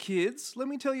Kids, let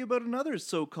me tell you about another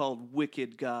so-called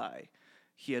wicked guy.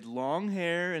 He had long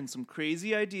hair and some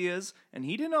crazy ideas, and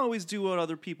he didn't always do what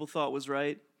other people thought was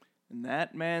right. And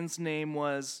that man's name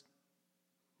was...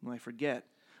 Well, I forget.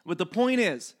 But the point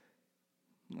is...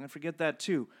 I forget that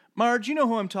too. Marge, you know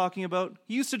who I'm talking about.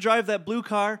 He used to drive that blue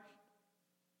car.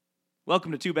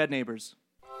 Welcome to Two Bad Neighbors.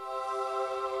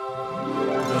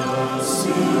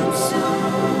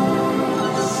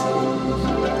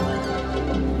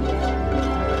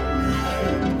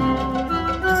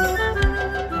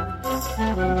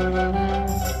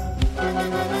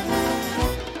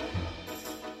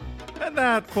 And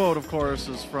that quote, of course,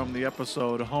 is from the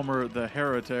episode Homer the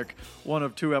Heretic, one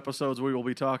of two episodes we will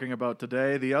be talking about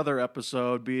today, the other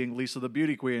episode being Lisa the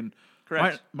Beauty Queen.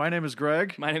 Correct. My name is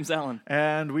Greg. My name's Alan.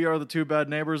 And we are the Two Bad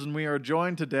Neighbors, and we are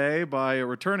joined today by a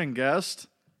returning guest,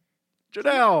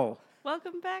 Janelle.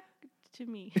 Welcome back to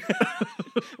me.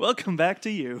 Welcome back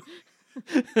to you.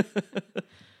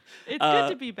 It's good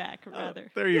to be back,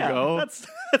 rather. There you go.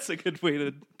 That's a good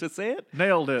way to say it,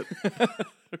 Nailed it.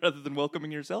 rather than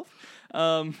welcoming yourself.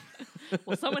 Well,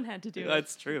 someone had to do it.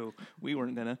 That's true. We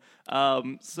weren't gonna.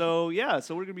 So we're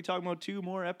gonna be talking about 2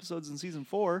 more episodes in season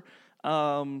 4.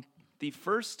 The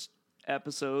first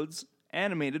episodes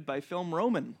animated by Film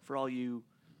Roman for all you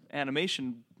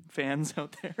animation fans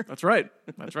out there. That's right.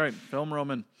 That's right. Film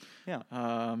Roman Yeah.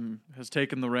 has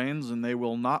taken the reins, and they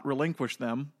will not relinquish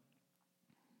them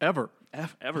ever.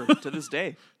 Ever to this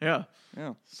day. Yeah.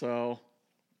 Yeah. So,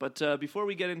 But before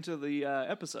we get into the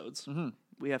episodes,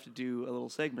 we have to do a little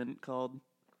segment called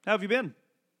 "How have you been?"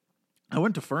 I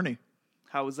went to Fernie.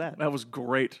 How was that? That was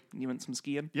great. You went some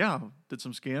skiing. Yeah. Did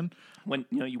some skiing.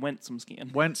 You went some skiing.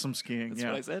 Went some skiing. That's yeah.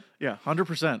 what I said. Yeah.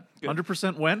 100%. Good.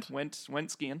 100% went Went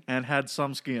skiing. and had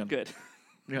some skiing. Good.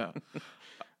 Yeah.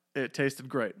 It tasted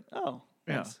great. Oh,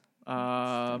 Yeah. nice.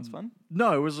 Sounds fun.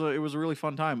 No, it was a really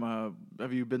fun time.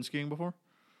 Have you been skiing before?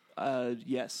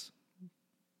 Yes,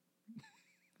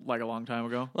 Like a long time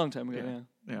ago? a long time ago.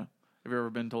 Yeah. Yeah. Have you ever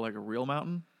been to like a real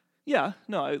mountain? Yeah.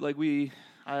 No, I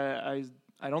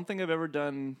don't think I've ever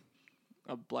done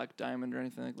a Black Diamond or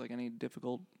anything like any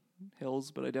difficult hills,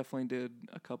 but I definitely did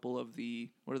a couple of the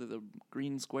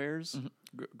green squares,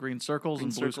 Green circles green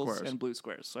and blue circles squares. and blue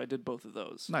squares. So I did both of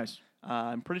those. Nice.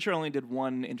 I'm pretty sure I only did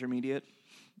one intermediate,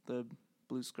 the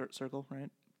blue circle, right?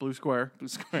 Blue square. Blue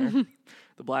square,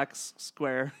 the black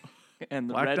square, and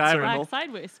the Black red diamond. circle. Black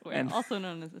sideways square, And- also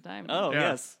known as a diamond. Oh, Yeah.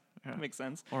 yes. Yeah. That makes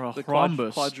sense. Or a The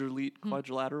rhombus.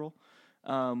 quadrilateral.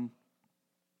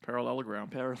 Parallelogram.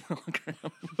 Parallelogram.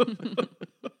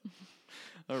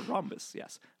 A rhombus,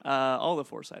 yes. All the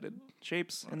 4-sided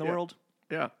shapes in the Yeah. world.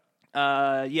 Yeah.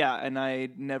 And I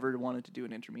never wanted to do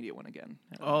an intermediate one again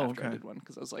after I okay. did one,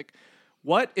 because I was like,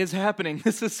 what is happening?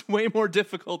 This is way more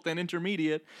difficult than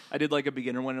intermediate. I did like a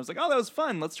beginner one, and I was like, oh, that was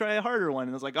fun. Let's try a harder one.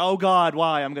 And I was like, oh, God,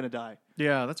 why? I'm going to die.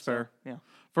 Yeah, that's fair. Yeah.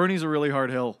 Fernie's a really hard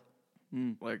hill.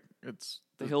 Like it's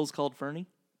The hill's called Fernie?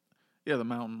 yeah, the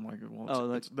mountain. Like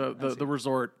it's I see. the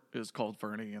resort is called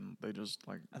Fernie, and they just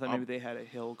like I thought maybe they had a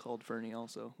hill called Fernie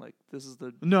also. Like, this is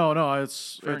the no,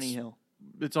 it's Fernie Hill.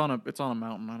 It's on a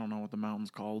mountain. I don't know what the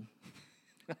mountain's called.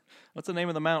 What's the name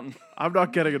of the mountain? I'm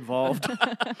not getting involved.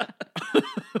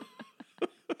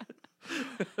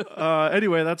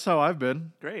 Anyway, that's how I've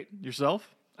been. Great. Yourself?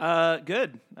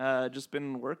 Good. Just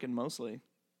been working mostly.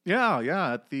 Yeah.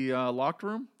 At the locked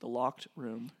room. The locked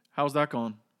room. How's that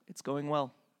going? It's going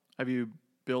well. Have you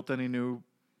built any new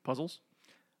puzzles?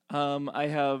 I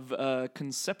have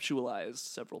conceptualized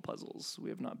several puzzles. We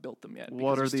have not built them yet.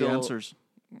 What are because the we're answers?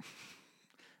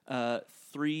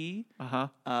 3,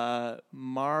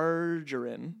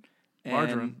 Margarine,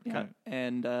 margarine, okay.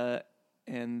 and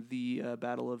the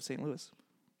Battle of St. Louis.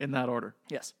 In that order.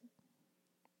 Yes,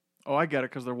 Oh, I get it,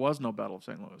 because there was no Battle of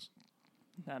St. Louis.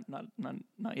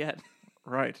 not yet.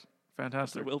 Right. There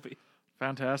Fantastic. will be.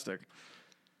 Fantastic.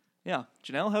 Yeah,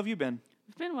 Janelle, how have you been?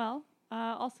 It's been well.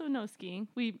 Also, no skiing.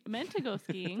 We meant to go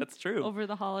skiing. That's true. Over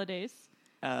the holidays.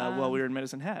 While we were in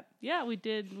Medicine Hat, Yeah, we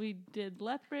did. We did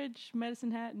Lethbridge,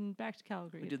 Medicine Hat, and back to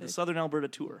Calgary. we did the Southern Alberta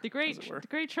tour. the great, as it were. the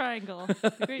great triangle,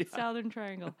 the great Southern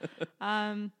Triangle.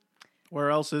 Where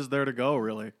else is there to go,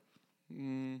 really?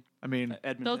 I mean,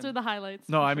 Edmonton. Those are the highlights.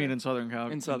 no, for I sure. mean in Southern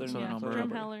Calgary. In Southern, Yeah, Alberta.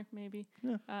 Drumheller, maybe.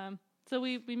 Yeah. So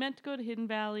we meant to go to Hidden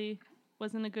Valley.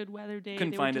 Wasn't a good weather day.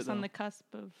 Couldn't they find were it, just on though. the cusp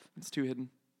of. It's too hidden.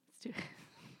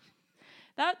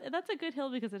 That's a good hill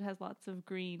because it has lots of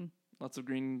green Lots of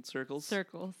green circles.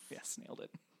 circles. Yes, nailed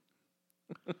it.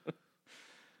 You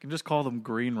can just call them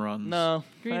green runs. No,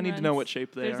 Green I need to know runs. what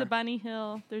shape they There's are. a bunny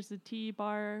hill. There's a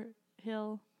T-bar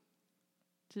hill.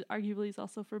 Arguably is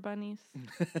also for bunnies.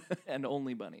 And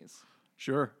only bunnies.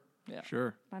 Sure. Yeah.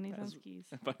 Sure. Bunnies on As- skis.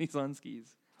 Bunnies on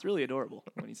skis. It's really adorable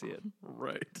when you see it.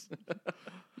 Right.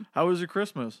 How was your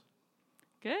Christmas?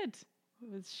 Good.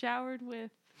 It was showered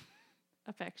with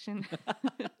affection.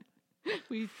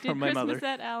 We did From my Christmas mother.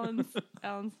 at Alan's.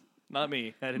 Not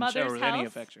me. I didn't Mother's shower with any house.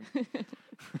 affection.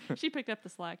 She picked up the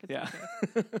slack. It's Yeah.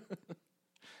 okay.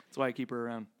 That's why I keep her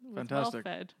around. Was Fantastic.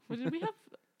 Well fed. What did we have?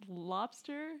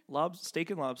 Lobster? Steak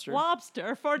and lobster.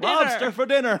 Lobster for dinner. Lobster for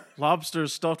dinner. Lobster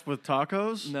stuffed with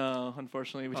tacos? No,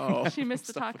 unfortunately, we Oh. didn't. have She missed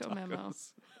the stuff with taco memo.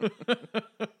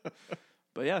 tacos.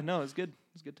 But yeah, no, it was good.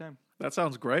 It was a good time. That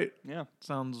sounds great. Yeah.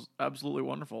 Sounds absolutely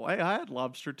wonderful. Hey, I had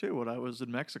lobster too when I was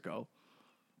in Mexico.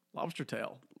 Lobster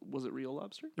tail. Was it real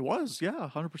lobster? It was, yeah,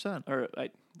 100%. Or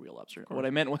real lobster? What I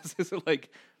meant was, is it like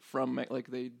from like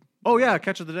they Oh yeah,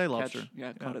 catch of the day catch? lobster.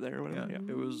 Yeah, caught it there or Yeah, whatever.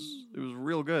 Yeah. it was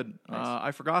real good. Nice.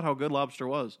 I forgot how good lobster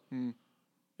was. Mm.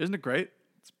 Isn't it great?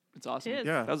 It's awesome. It is.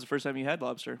 Yeah. That was the first time you had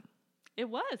lobster. It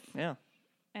was. Yeah.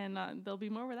 And there'll be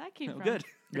more where that came Oh, from. good.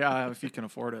 Yeah, if you can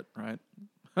afford it, right?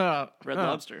 Red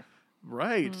Lobster.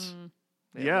 Right.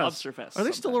 They have Yes. Lobster Fest. Are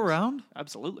they still sometimes. around?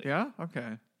 Absolutely. Yeah.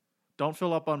 Okay. Don't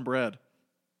fill up on bread.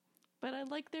 But I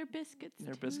like their biscuits.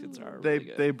 Their biscuits too. are They really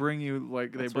good. they bring you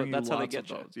like That's they bring that's you how they lots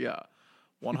get of you. those. Yeah.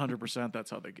 100%.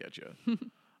 That's how they get you.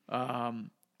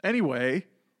 Anyway,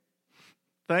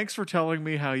 thanks for telling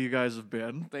me how you guys have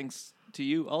been. Thanks to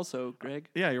you also, Greg.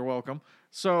 Yeah, you're welcome.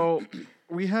 So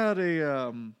we had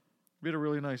a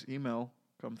really nice email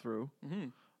come through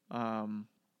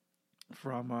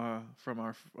from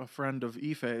a friend of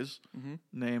Ife's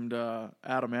named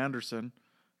Adam Anderson,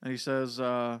 and he says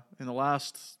in the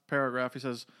last paragraph he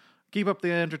says, "Keep up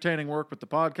the entertaining work with the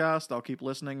podcast. I'll keep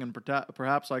listening, and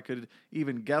perhaps I could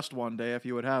even guest one day if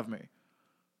you would have me."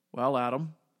 Well,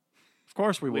 Adam, of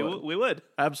course we would. We would.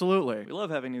 Absolutely. We love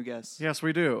having new guests, Yes,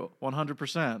 we do.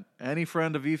 100%. Any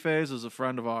friend of Ife's is a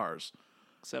friend of ours,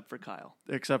 except for Kyle.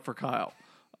 except for Kyle.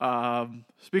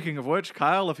 Speaking of which,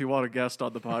 Kyle, if you want a guest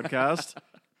on the podcast,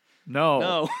 no.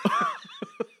 No.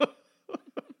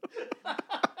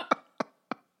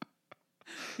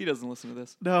 He doesn't listen to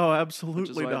this. No,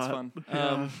 absolutely why it's not. fun.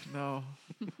 Yeah,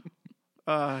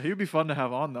 no. He'd be fun to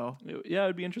have on, though. Yeah,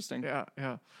 it'd be interesting. Yeah,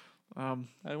 yeah. I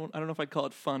don't know if I'd call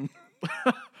it fun.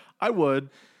 I would,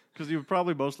 because he would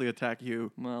probably mostly attack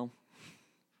you. Well,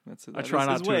 that's I try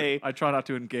not his way. to. I try not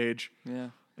to engage. Yeah.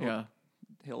 Yeah.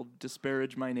 He'll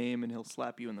disparage my name and he'll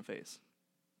slap you in the face.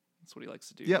 That's what he likes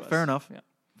to do. Yeah, to us. fair enough. Yeah.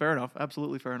 Fair enough.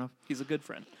 Absolutely fair enough. He's a good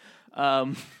friend.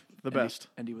 The best.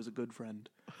 And he was a good friend.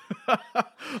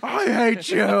 I hate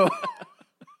you.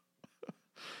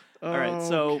 All right,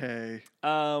 so Okay.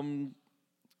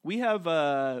 we have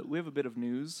a bit of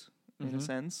news in a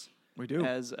sense. We do.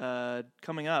 As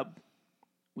coming up,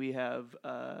 we have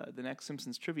the next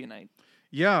Simpsons trivia night.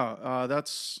 Yeah,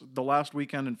 that's the last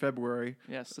weekend in February.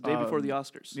 Yes, the day before the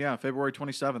Oscars. Yeah, February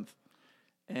 27th.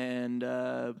 And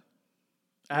we're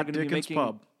At gonna be Dickens making-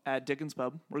 Pub. At Dickens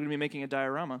Pub, we're going to be making a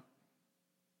diorama.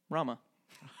 Rama.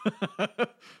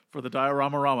 For the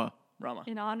Diorama Rama. Rama.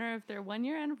 In honor of their 1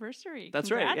 year anniversary.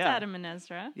 That's right, Congrats, yeah. Adam and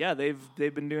Ezra. Yeah, they've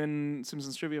been doing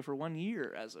Simpsons trivia for 1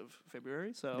 year as of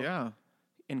February. So Yeah,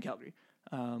 in Calgary.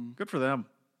 good for them.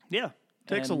 Yeah,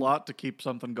 Takes a And lot to keep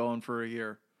something going for a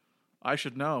year. I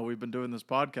should know. We've been doing this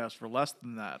podcast for less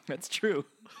than that. That's true.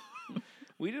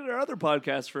 We did our other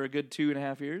podcast for a good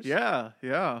 2.5 years. Yeah,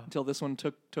 yeah, Until this one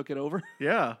took it over.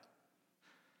 yeah.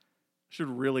 Should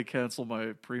really cancel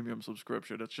my premium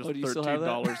subscription. It's just Oh, do you still have that?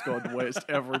 $13 going to waste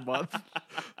every month.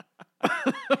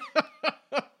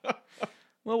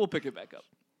 Well, we'll pick it back up.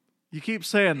 You keep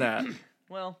saying that,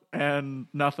 Well, and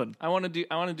nothing. I want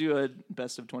to do a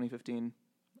best of 2015.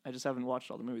 I just haven't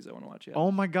watched all the movies I want to watch yet. Oh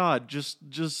my God! Just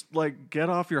like get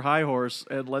off your high horse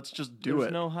and let's just do There's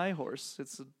it. no high horse.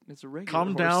 It's a regular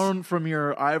Come horse. down from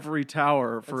your ivory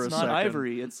tower for It's a not second.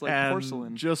 ivory. It's like and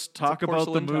porcelain. Just talk about the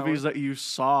porcelain movies tower. that you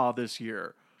saw this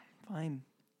year. Fine.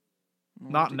 I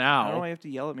don't Not have to- now. I don't know why you have to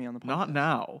yell at me on the podcast. Not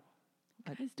now.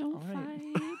 Guys, don't All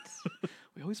right. fight.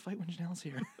 We always fight when Janelle's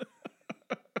here.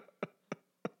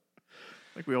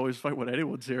 Like we always fight when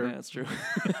anyone's here. Yeah, that's true.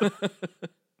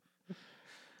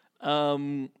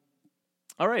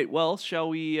 All right. Well, shall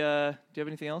we? Do you have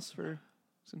anything else for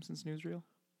Simpsons Newsreel?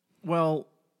 Well,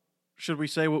 should we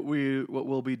say what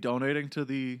we'll be donating to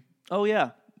the Oh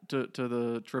yeah, to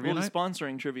the trivia we'll be night?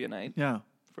 sponsoring trivia night Yeah,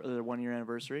 for their 1 year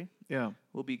anniversary. yeah.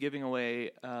 We'll be giving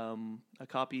away a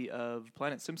copy of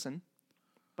Planet Simpson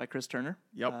by Chris Turner.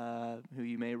 Yep. Who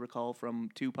you may recall from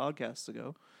 2 podcasts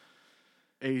ago.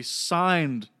 A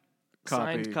signed copy.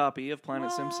 Signed copy of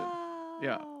Planet Simpson.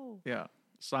 Yeah. Wow. Yeah,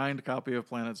 signed copy of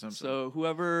Planet Simpson. So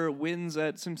whoever wins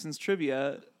at Simpsons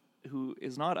Trivia who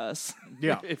is not us,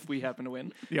 Yeah. if we happen to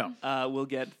win, Yeah. will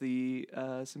get the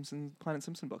Planet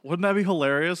Simpson book. Wouldn't that be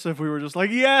hilarious if we were just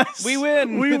like, yes, We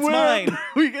win. we It's win, mine."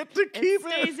 we get to It keep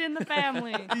stays in the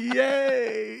family.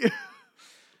 Yay!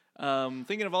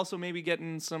 Thinking of also maybe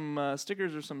getting some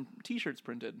stickers or some T-shirts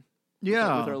printed.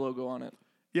 Yeah, with our logo on it,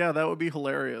 yeah, that would be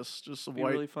hilarious. Just some be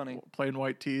white, really funny. plain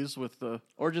white tees with the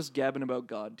or just gabbing about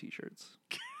God T-shirts.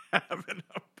 cabin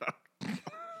about.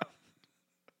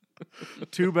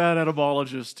 Too bad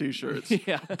etymologist T-shirts.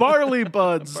 Yeah, Barley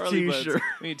Buds Barley Buds. T-shirt.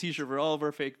 We need a T-shirt for all of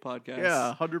our fake podcasts.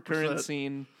 Yeah, current 100%.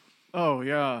 scene, Oh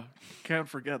yeah, can't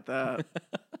forget that.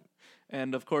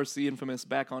 and of course the infamous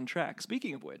Back on Track.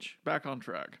 Speaking of which, Back on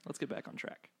track. let's get back on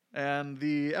track. And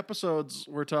the episodes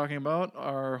we're talking about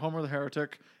are Homer the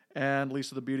Heretic and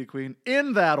Lisa the Beauty Queen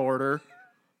in that order.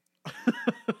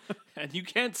 And you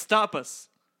can't stop us.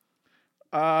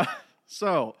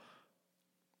 So,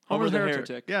 Homer the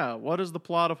Heretic. Yeah, what is the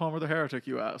plot of Homer the Heretic,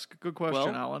 you ask? Good question,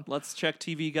 Well, Alan. let's check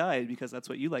TV Guide because that's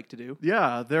what you like to do.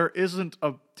 Yeah, there isn't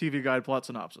a TV Guide plot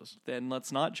synopsis Then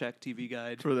let's not check TV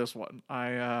Guide. for this one.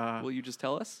 Will you just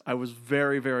tell us? I was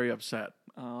very, very upset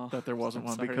Oh, that there wasn't I'm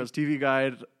one sorry. because TV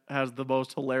Guide has the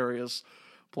most hilarious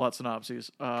plot synopses.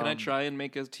 Can I try and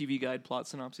make a TV Guide plot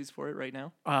synopsis for it right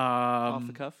now, Um, off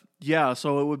the cuff? Yeah,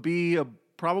 so it would be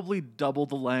probably double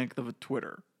the length of a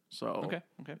Twitter. So Okay.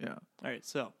 yeah. All right,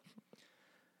 so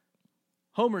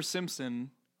Homer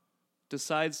Simpson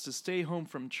decides to stay home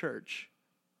from church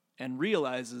and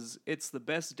realizes it's the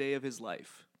best day of his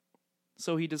life.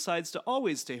 So he decides to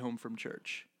always stay home from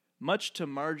church, much to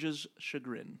Marge's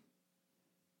chagrin.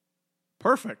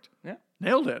 Perfect. Yeah,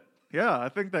 Nailed it. Yeah, I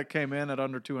think that came in at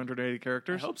under 280 I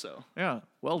characters. hope so. Yeah,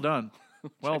 well done.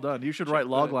 Well done. You should write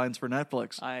log lines for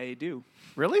Netflix. I do.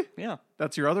 Really? Yeah,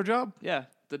 That's your other job? yeah.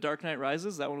 The Dark Knight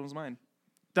Rises, that one was mine.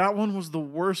 That one was the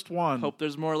worst one. Hope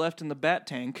there's more left in the bat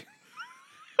tank.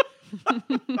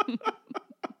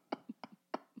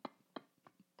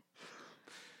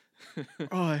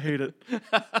 Oh, I hate it.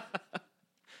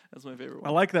 That's my favorite I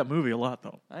one. like that movie a lot,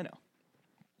 though. I know.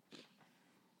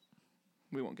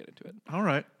 We won't get into it. All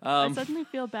right. I suddenly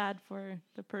feel bad for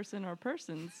the person or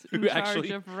persons in Who charge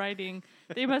actually- of writing.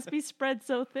 They must be spread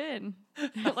so thin.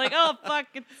 Like, oh fuck,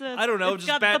 it's I don't know, it's just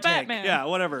got the bat tank. Batman. Yeah,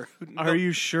 whatever. Are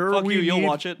you sure Fuck we you, you'll need-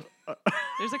 watch it.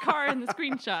 There's a car in the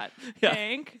screenshot. Yeah.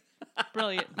 Hank.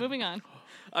 Brilliant. Moving on.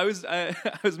 I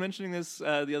was mentioning this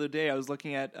the other day. I was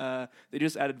looking at they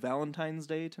just added Valentine's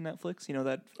Day to Netflix. You know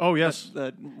that? Oh, yes.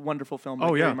 that wonderful film. by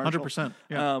Oh, yeah, Gary Marshall. 100%.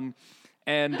 Yeah.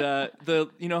 And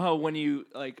you know how when you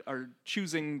like are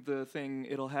choosing the thing,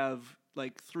 it'll have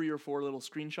like 3 or 4 little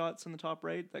screenshots in the top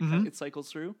right that Mm-hmm. it cycles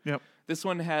through. Yep. This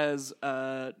one has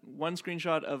one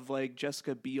screenshot of like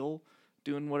Jessica Biel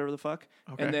doing whatever the fuck,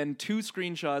 Okay. and then 2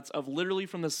 screenshots of literally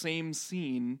from the same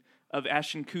scene of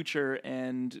Ashton Kutcher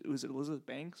and was it Elizabeth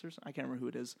Banks or something? I can't remember who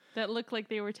it is. That looked like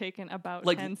they were taken about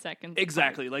Like, 10 seconds.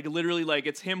 Exactly, like literally, like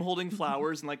it's him holding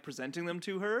flowers and like presenting them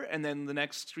to her, and then the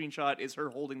next screenshot is her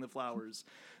holding the flowers.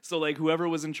 So like whoever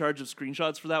was in charge of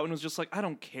screenshots for that one was just like, I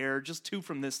don't care, just 2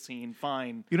 from this scene,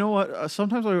 fine. You know what?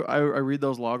 Sometimes I read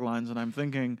those log lines and I'm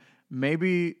thinking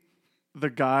maybe the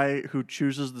guy who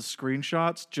chooses the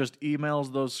screenshots just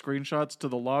emails those screenshots to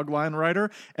the log line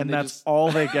writer, and they that's just- all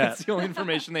they get. That's the only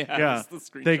information they have. Yeah, Is the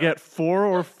screenshot. they get 4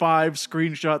 or 5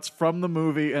 screenshots from the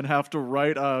movie and have to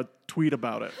write a tweet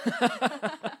about it,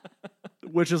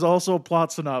 which is also a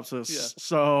plot synopsis. Yeah.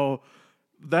 So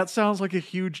that sounds like a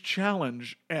huge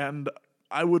challenge, and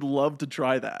I would love to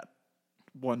try that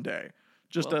one day,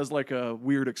 just Well, as like a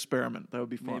weird experiment. That would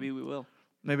be fun. Maybe we will.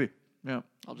 Maybe. Yeah,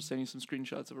 I'll just send you some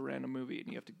screenshots of a random movie, and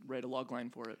you have to write a log line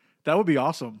for it. that would be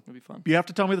awesome. It'll be fun. You have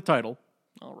to tell me the title.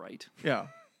 All right. Yeah,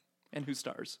 And who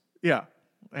stars? yeah,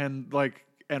 and 4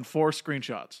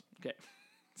 screenshots. Okay.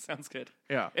 Sounds good.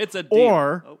 Yeah, It's a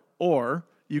deal. Or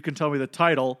you can tell me the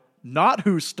title, not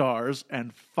who stars,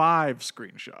 and 5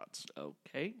 screenshots.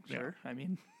 Okay, sure. I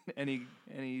mean,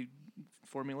 any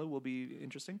formula will be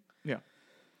interesting. Yeah.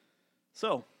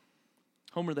 So,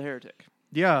 Homer the Heretic.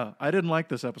 Yeah, I didn't like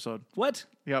this episode. What?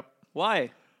 Yep.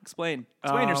 Why? Explain.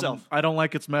 Explain yourself. I don't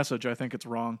like its message. I think it's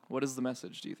wrong. What is the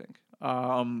message, do you think?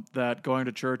 That going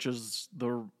to church is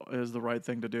the right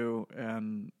thing to do,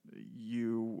 and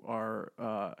you are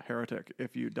a heretic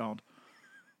if you don't.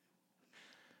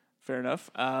 Fair enough.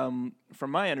 From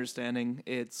my understanding,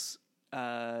 it's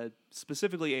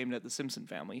specifically aimed at the Simpson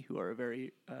family, who are a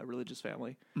very religious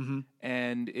family. Mm-hmm.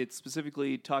 And it's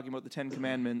specifically talking about the 10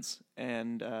 Commandments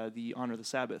and the honor the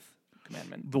Sabbath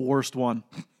commandment. The worst one.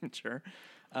 Sure.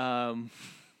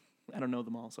 I don't know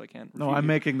them all, so I can't. No, refute I'm you.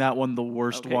 making that one the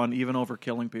worst Okay. one, even over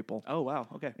killing people. Oh, wow.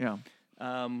 Okay. Yeah.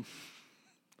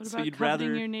 What So about you'd coveting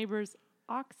rather- your neighbor's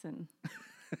oxen?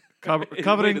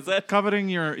 Coveting is that- coveting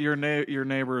your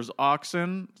neighbor's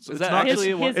oxen. Is that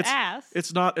actually His ass.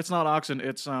 It's not oxen.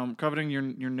 It's coveting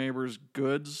your neighbor's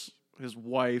goods, his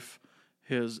wife,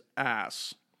 his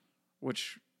ass,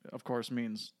 which of course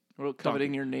means What about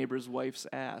coveting your neighbor's wife's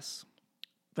ass?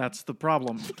 that's the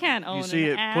problem. You can't own You see,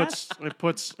 an it ass.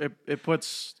 puts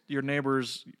your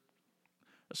neighbor's,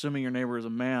 assuming your neighbor is a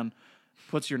man,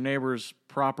 puts your neighbor's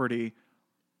property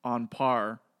on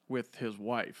par with his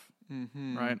wife.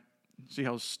 Mm-hmm. Right? See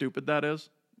how stupid that is?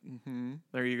 Mm-hmm.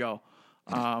 There you go.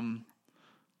 I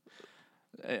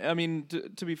mean,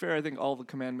 to be fair, I think all the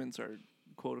commandments are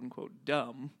quote unquote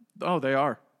dumb. Oh, they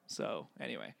are. So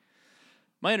anyway,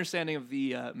 my understanding of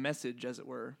the message, as it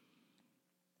were,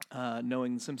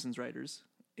 knowing the Simpsons writers,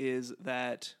 is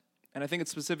that, and I think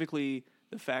it's specifically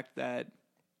the fact that,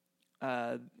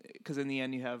 because in the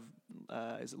end you have,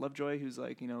 is it Lovejoy, who's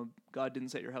like, God didn't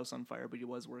set your house on fire, but he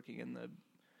was working in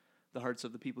the hearts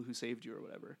of the people who saved you or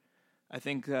whatever. I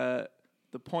think the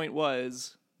point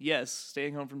was, yes,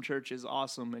 staying home from church is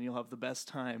awesome and you'll have the best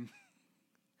time.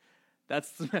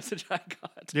 That's the message I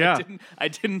got. Yeah. I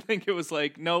didn't think it was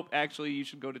like, nope, actually you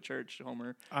should go to church,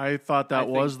 Homer. I thought that I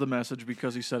think- was the message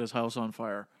because he set his house on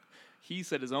fire. He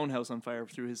set his own house on fire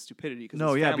through his stupidity.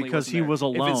 No, his yeah, family because wasn't he there. was If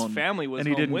alone, his family was and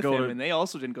he home didn't with go him to- and they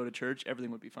also didn't go to church,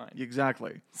 everything would be fine.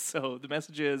 Exactly. So the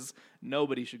message is,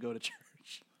 nobody should go to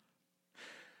church.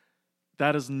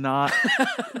 That is not.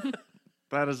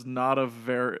 That is not a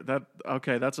very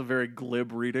okay. That's a very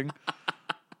glib reading.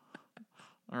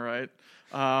 All right.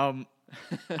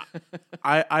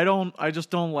 I just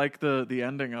don't like the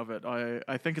ending of it.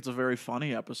 I think it's a very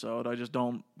funny episode. I just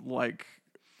don't like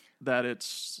that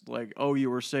it's like, oh, you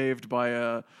were saved by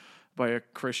a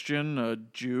Christian, a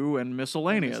Jew, and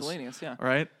miscellaneous. Miscellaneous, yeah.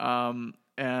 Right.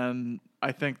 And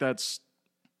I think it's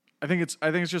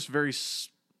just very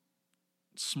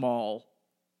small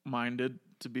minded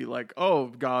to be like, oh,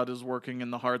 God is working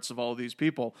in the hearts of all these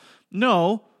people.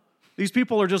 No, these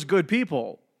people are just good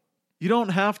people. You don't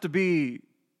have to be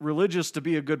religious to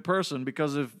be a good person,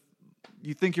 because if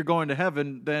you think you're going to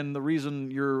heaven, then the reason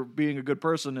you're being a good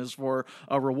person is for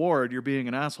a reward. You're being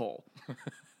an asshole.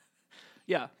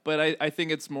 Yeah, but I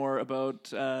think it's more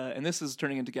about, and this is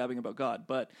turning into gabbing about God,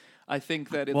 but I think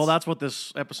that it's... Well, that's what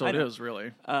this I episode know. is,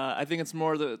 really. I think it's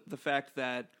more the fact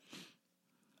that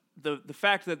the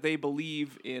fact that they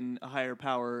believe in a higher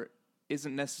power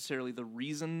isn't necessarily the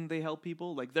reason they help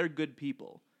people. Like, they're good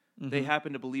people. Mm-hmm. They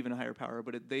happen to believe in a higher power,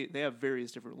 but they have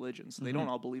various different religions. So they don't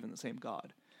all believe in the same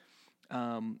God.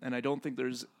 And I don't think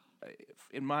there's,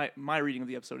 in my reading of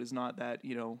the episode, is not that,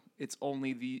 it's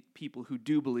only the people who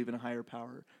do believe in a higher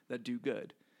power that do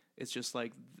good. It's just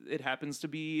like, it happens to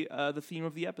be the theme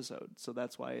of the episode, so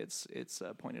that's why it's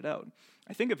pointed out.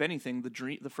 I think, if anything,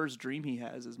 the first dream he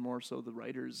has is more so the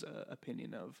writer's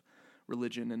opinion of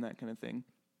religion and that kind of thing.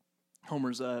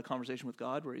 Homer's conversation with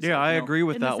God, where he's Yeah, like, I agree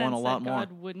with in the that one a sense lot that more.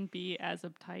 God wouldn't be as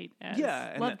uptight as Yeah,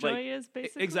 and that, Lovejoy like, is,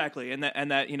 basically. Exactly, and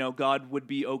that God would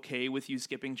be okay with you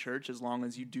skipping church as long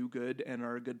as you do good and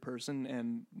are a good person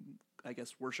and, I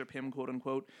guess, worship Him, quote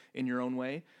unquote, in your own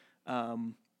way.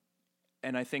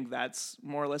 And I think that's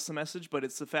more or less the message. But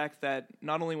it's the fact that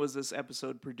not only was this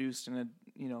episode produced in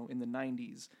in the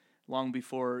 90s, long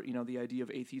before the idea of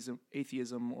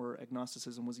atheism or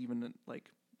agnosticism was even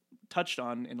like touched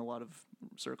on in a lot of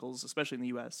circles, especially in the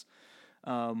U.S.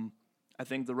 I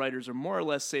think the writers are more or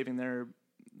less saving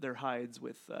their hides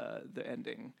with the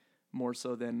ending, more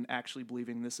so than actually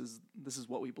believing this is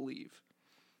what we believe.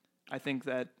 I think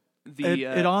that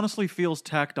It honestly feels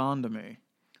tacked on to me.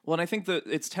 well, and I think that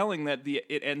it's telling that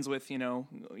it ends with, you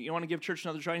want to give church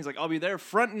another try. And he's like, I'll be there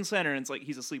front and center. And it's like,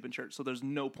 he's asleep in church. So there's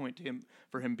no point to him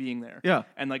for him being there. Yeah.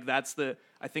 And like, I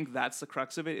think that's the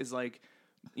crux of it, is like,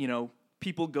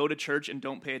 people go to church and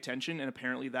don't pay attention. And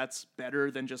apparently that's better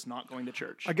than just not going to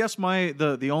church. I guess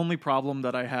the only problem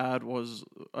that I had was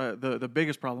the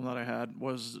biggest problem that I had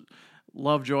was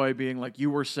Lovejoy being like, you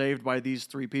were saved by these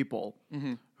three people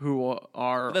who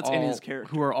are That's all, in his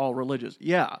character. who are all religious.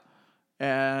 Yeah,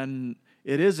 and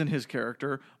it is in his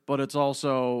character, but it's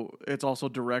also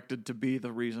directed to be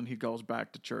the reason he goes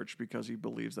back to church, because he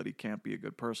believes that he can't be a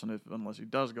good person unless he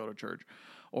does go to church.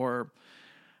 Or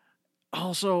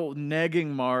also, negging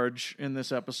Marge in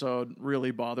this episode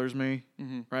really bothers me.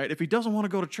 Right? If he doesn't want to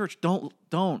go to church, don't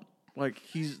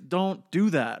do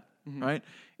that. Right?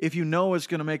 If you know it's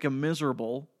going to make him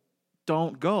miserable,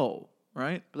 don't go.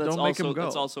 Right? But that's don't make him also, go.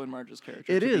 that's also in Marge's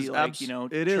character. It to is. be like, it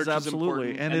church is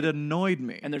absolutely, important, and it annoyed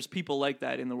me. And there's people like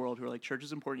that in the world who are like, church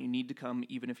is important. You need to come,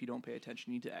 even if you don't pay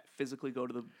attention. You need to physically go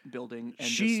to the building and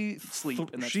just sleep,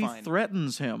 and that's she fine.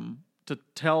 threatens him to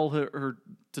tell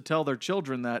to tell their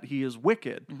children that he is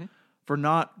wicked for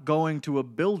not going to a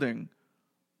building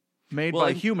made Well, by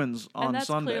and- humans on and that's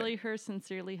Sunday. clearly her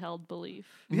sincerely held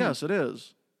belief. Yes, it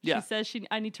is. Yeah. She says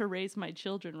I need to raise my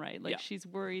children right. Like Yeah. she's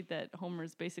worried that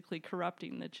Homer's basically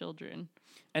corrupting the children.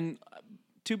 And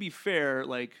to be fair,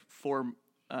 like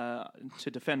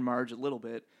to defend Marge a little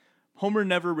bit, Homer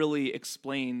never really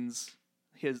explains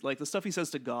his like the stuff he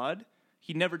says to God.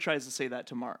 He never tries to say that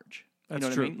to Marge. You That's know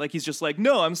what true. I mean? Like he's just like,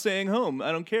 no, I'm staying home.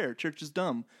 I don't care. Church is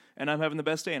dumb, and I'm having the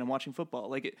best day, and I'm watching football.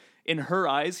 Like in her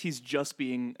eyes, he's just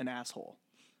being an asshole.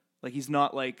 Like he's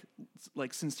not like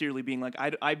sincerely being like,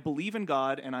 I believe in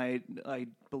God and I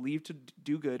believe to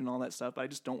do good and all that stuff, but I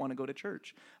just don't want to go to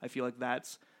church. I feel like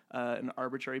that's an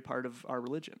arbitrary part of our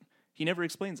religion. He never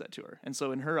explains that to her. And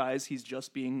so in her eyes, he's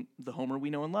just being the Homer we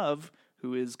know and love,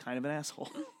 who is kind of an asshole.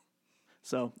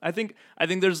 So I think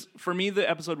there's, for me, the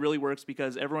episode really works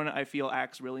because everyone I feel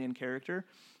acts really in character.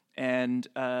 And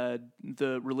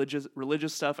the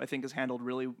religious stuff I think is handled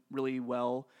really, really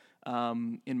well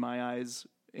in my eyes,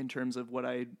 in terms of what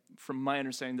from my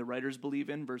understanding, the writers believe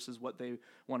in versus what they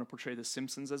want to portray the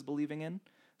Simpsons as believing in.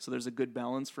 So there's a good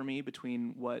balance for me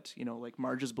between what, like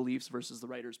Marge's beliefs versus the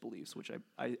writer's beliefs, which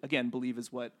I again believe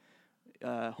is what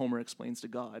Homer explains to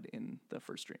God in the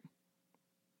first dream.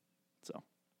 So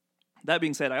that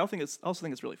being said, I also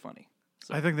think it's really funny.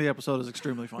 So. I think the episode is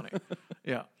extremely funny.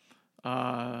 Yeah.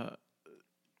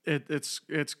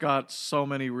 It's got so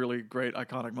many really great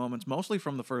iconic moments, mostly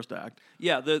from the first act.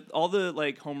 Yeah, all the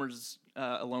like Homer's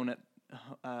alone at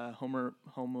Homer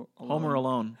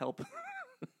Alone. Help.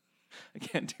 I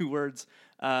can't do words.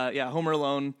 Homer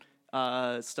Alone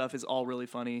stuff is all really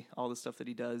funny. All the stuff that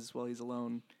he does while he's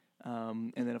alone,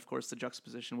 and then of course the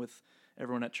juxtaposition with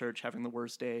everyone at church having the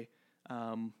worst day.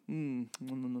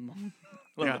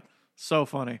 Yeah, so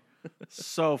funny,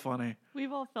 so funny.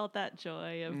 We've all felt that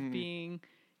joy of being.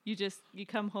 You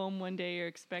come home one day, you're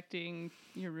expecting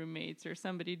your roommates or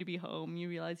somebody to be home. You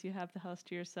realize you have the house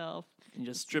to yourself. And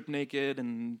just strip naked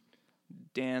and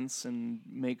dance and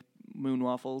make moon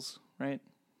waffles, right?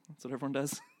 That's what everyone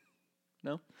does.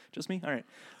 No? Just me? All right.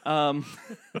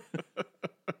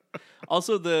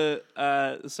 Also, the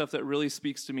stuff that really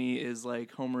speaks to me is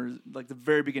like Homer's, like the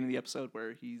very beginning of the episode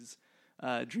where he's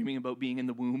dreaming about being in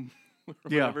the womb or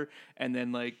whatever, and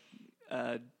then like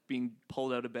being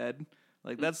pulled out of bed.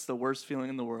 Like that's the worst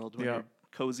feeling in the world when you're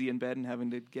cozy in bed and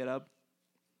having to get up,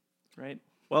 right?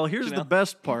 Well, here's the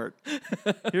best part.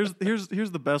 Here's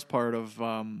the best part of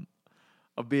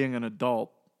being an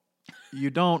adult. You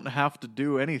don't have to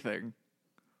do anything.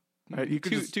 Right? You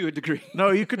could To a degree. No,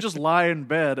 you could just lie in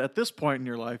bed at this point in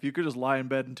your life. You could just lie in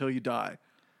bed until you die.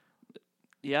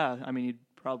 Yeah, I mean, you'd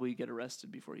probably get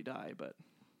arrested before you die, but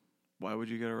Why would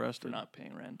you get for arrested? not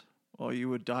paying rent. Well, you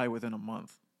would die within a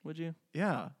month. Would you?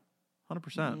 Yeah,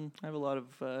 100%. I have a lot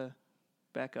of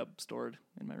backup stored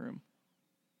in my room.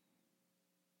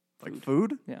 Like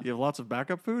food? Yeah. You have lots of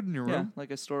backup food in your Yeah, room? like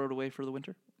I store it away for the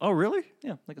winter. Oh, really?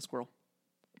 Yeah, like a squirrel.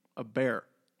 A bear.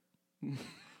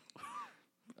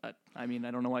 I mean,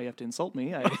 I don't know why you have to insult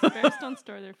me. Bears don't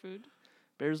store their food.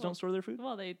 Bears don't store their food?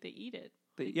 Well, they eat it.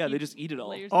 They keep just eat it all.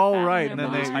 layers of Oh, fat in right. their And then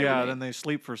body. they hibernate. then they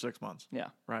sleep for 6 months. Yeah.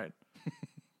 Right.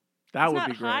 That He's would not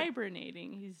be great.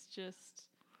 hibernating. He's just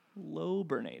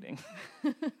Low-burnating.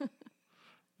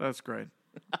 That's great.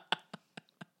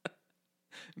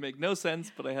 Make no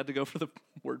sense, but I had to go for the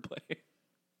wordplay.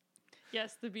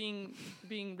 yes. The being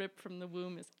ripped from the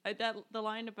womb is the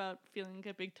line about feeling like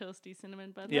a big toasty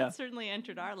cinnamon bun. Yeah. That certainly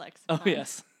entered our lexicon. Oh,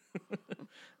 yes.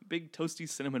 Big toasty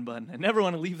cinnamon bun. I never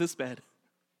want to leave this bed.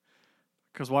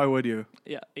 Because why would you?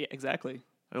 Yeah, exactly.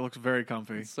 It looks very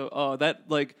comfy. So, that,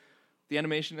 like, the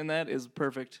animation in that is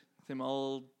perfect. Them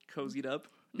all cozied up.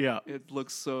 Yeah. It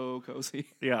looks so cozy.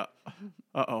 Yeah.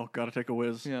 Uh-oh. Got to take a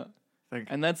whiz. Yeah. Think.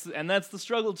 And that's the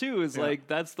struggle too, is Yeah. like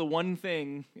that's the one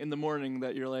thing in the morning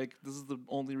that you're like, this is the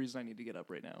only reason I need to get up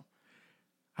right now.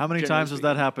 How many generally times has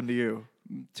that happened to you?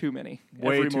 Too many.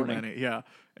 Way Every too morning. many. Yeah.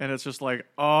 And it's just like,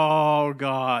 oh,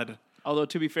 God. Although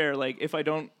to be fair, like if I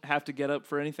don't have to get up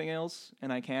for anything else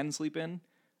and I can sleep in,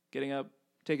 getting up,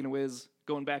 taking a whiz,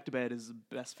 going back to bed is the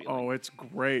best feeling. Oh, it's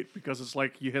great because it's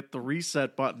like you hit the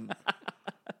reset button.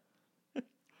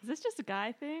 Is this just a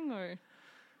guy thing or?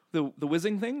 The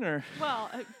whizzing thing, or Well,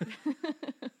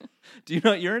 do you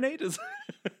not urinate?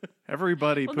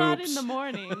 Everybody well, poops. not in the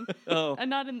morning, Oh, and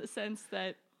not in the sense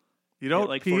that You don't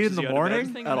like, pee forces in the you out of bed.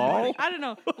 morning thing at in the all? morning. I don't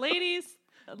know, ladies.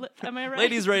 Am I right?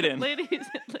 Ladies, write in. Ladies,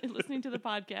 listening to the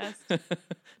podcast.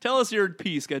 tell us your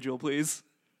pee schedule, please.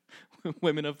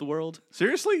 Women of the world.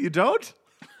 Seriously, you don't?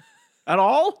 At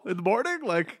all in the morning?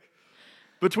 Like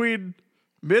between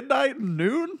midnight and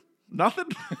noon? Nothing.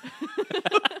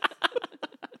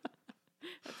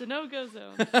 That's a no-go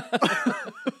zone.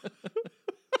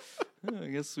 I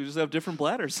guess we just have different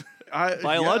bladders. Yeah,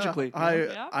 Biologically.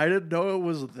 Yeah. I didn't know it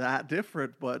was that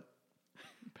different, but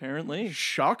Apparently.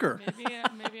 shocker.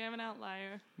 Maybe I'm an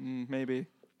outlier. Maybe.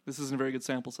 This isn't a very good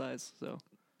sample size, so.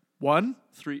 1,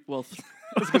 3, well,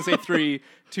 I was going to say 3,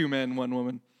 2 men, 1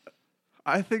 woman.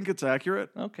 I think it's accurate.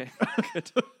 Okay,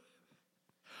 good.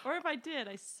 Or if I did,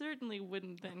 I certainly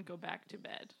wouldn't then go back to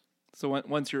bed. So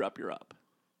once you're up,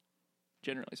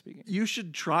 generally speaking. You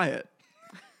should try it.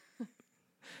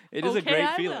 It is a Okay, great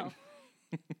I feeling.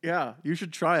 will. Yeah, you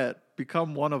should try it.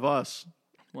 Become one of us.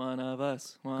 One of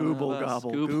us. Google of us.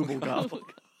 gobble. Google gobble.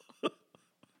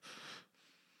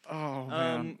 Oh,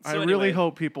 man. so I anyway. really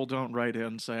hope people don't write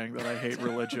in saying that I hate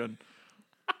religion.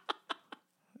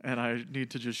 And I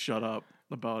need to just shut up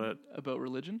about it. About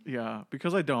religion? Yeah,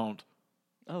 because I don't.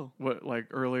 Oh. What, like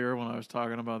earlier when I was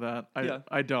talking about that, Yeah.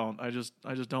 I don't. I just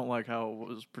don't like how it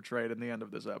was portrayed in the end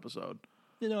of this episode.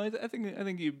 You know, I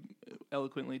think you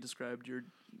eloquently described your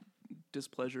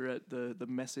displeasure at the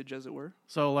message, as it were.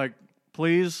 So, like,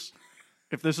 please,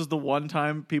 if this is the one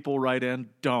time people write in,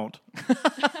 don't.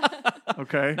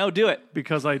 Okay? No, do it.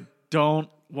 Because I don't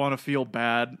want to feel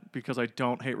bad because I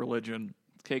don't hate religion.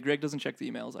 Okay, Greg doesn't check the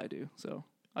emails. I do, so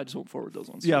I just won't forward those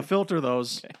ones. to Yeah, you. filter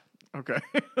those. Okay.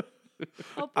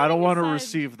 Well, I don't putting want to aside-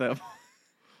 receive them.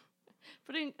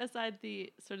 Putting aside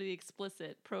the sort of the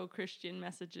explicit pro-Christian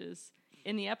messages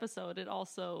in the episode, it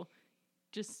also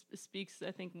just speaks,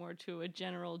 I think, more to a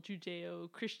general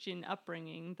Judeo-Christian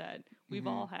upbringing that we've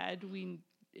all had.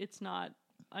 It's not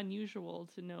unusual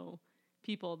to know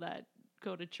people that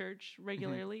go to church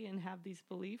regularly and have these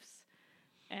beliefs,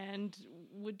 and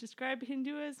would describe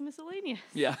Hindu as miscellaneous.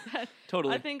 Yeah, That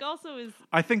totally. I think also is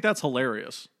I think that's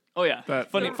hilarious. Oh yeah, That-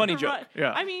 funny for- joke.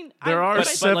 Yeah. I mean, There are but but,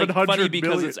 700 like, funny because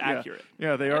million- it's accurate.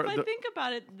 Yeah, they are. If I think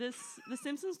about it, The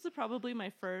Simpsons was probably my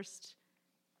first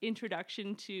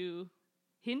introduction to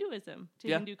Hinduism, to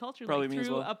Yeah, Hindu culture, probably like me as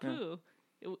through well, Apu.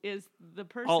 It is the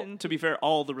person. All, to be fair,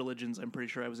 all the religions, I'm pretty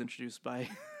sure I was introduced by.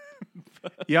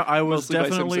 Yeah, I was Mostly by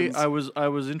definitely Simpsons. I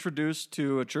was introduced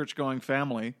to a church-going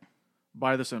family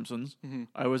by The Simpsons. Mm-hmm.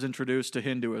 I was introduced to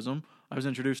Hinduism. I was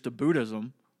introduced to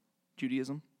Buddhism,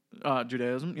 Judaism,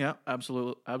 Judaism. Yeah,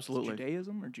 absolutely.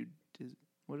 Judaism, or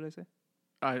what did I say?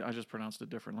 I just pronounced it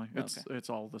differently. It's Okay. it's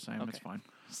all the same. It's Okay. fine.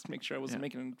 Just to make sure I wasn't Yeah.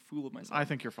 making a fool of myself. I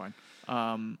think you're fine.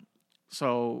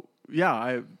 So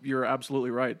yeah, you're absolutely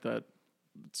right that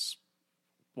it's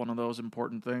one of those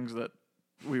important things that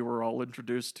we were all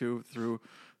introduced to through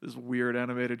this weird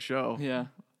animated show. Yeah.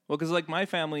 Well, because like my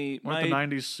family, Weren't the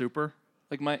 '90s super?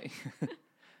 like my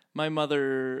my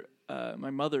mother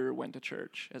went to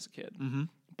church as a kid,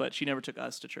 but she never took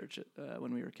us to church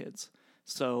when we were kids.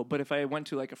 So, but if I went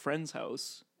to like a friend's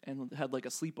house and had like a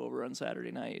sleepover on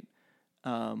Saturday night,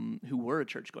 who were a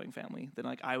church-going family, then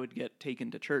like I would get taken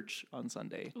to church on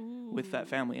Sunday with that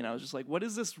family, and I was just like, "What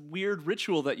is this weird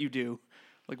ritual that you do?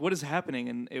 Like, what is happening?"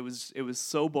 And it was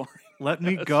so boring. Let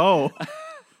me go.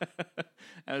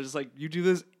 I was just like, "You do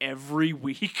this every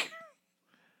week."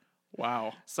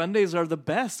 Wow. Sundays are the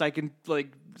best. I can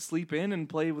like sleep in and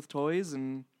play with toys,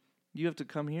 and you have to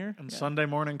come here. And yeah. Sunday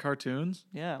morning cartoons?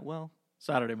 Yeah, well,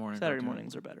 Saturday morning Saturday cartoons.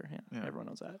 mornings are better. Yeah, Yeah. everyone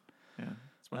knows that. Yeah.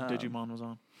 That's when Digimon was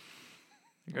on.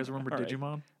 You guys remember all right.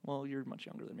 Digimon? Well, you're much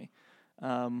younger than me.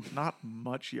 Not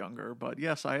much younger, but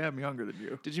yes, I am younger than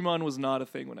you. Digimon was not a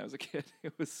thing when I was a kid.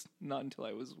 It was not until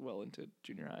I was well into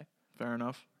junior high. Fair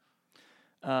enough.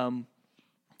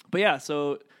 But yeah,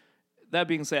 so that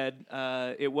being said,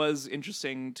 it was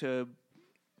interesting to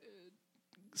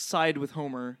side with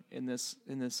Homer in this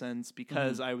sense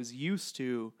because I was used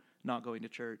to not going to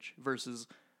church versus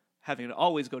having to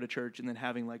always go to church and then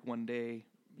having like one day,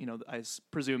 you know, I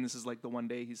presume this is like the one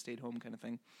day he stayed home kind of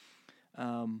thing.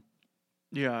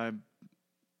 Yeah,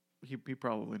 he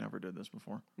probably never did this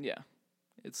before. Yeah,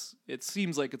 it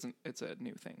seems like it's a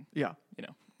new thing. Yeah. You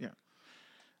know. Yeah.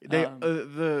 They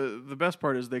the best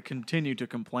part is they continue to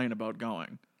complain about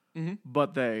going,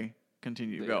 but they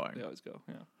continue going. They always go.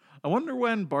 Yeah. I wonder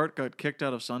when Bart got kicked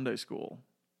out of Sunday school.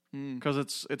 Because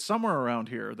it's somewhere around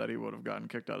here that he would have gotten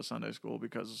kicked out of Sunday school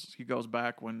because he goes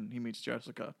back when he meets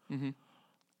Jessica,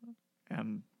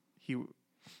 and he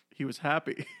was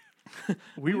happy.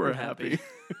 we were happy.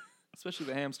 Especially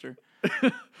the hamster.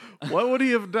 What would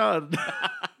he have done?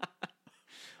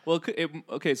 Well,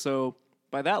 okay, so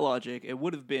by that logic, it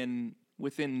would have been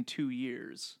within 2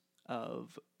 years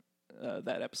of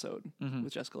that episode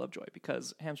with Jessica Lovejoy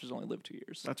because hamsters only live 2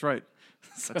 years. That's right.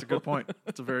 That's a good point.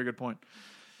 That's a very good point.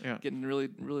 Yeah. Getting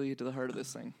really to the heart of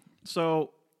this thing.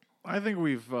 So I think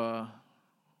we've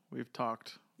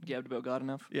talked Gabbed about God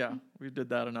enough. Yeah, we did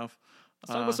that enough.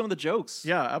 Let's talk about some of the jokes.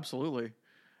 Yeah, absolutely.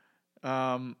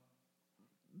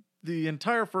 The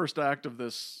entire first act of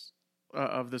this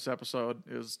episode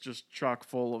is just chock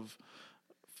full of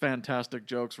fantastic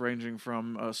jokes, ranging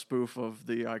from a spoof of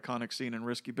the iconic scene in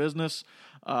Risky Business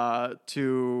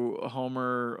to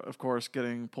Homer, of course,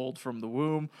 getting pulled from the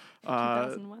womb.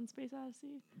 2001: Space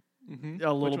Odyssey. Mm-hmm.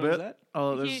 A little Which one was bit.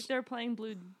 that? They're playing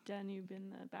Blue Danube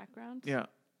in the background. Yeah,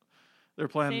 they're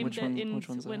playing. Same which that one- in which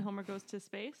one's when that? Homer goes to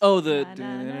space. Oh, the. Na,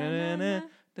 na, na, na, na.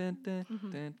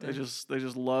 They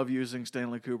just love using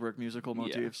Stanley Kubrick musical Yeah.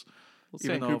 motifs, Well,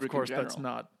 even Stan though Kubrick of course in that's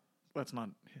general. not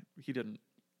he didn't.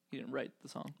 He didn't write the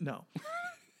song. No.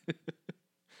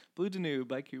 Blue Danube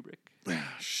by Kubrick.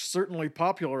 Certainly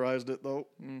popularized it though.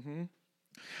 Mm-hmm.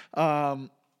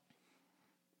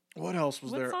 What else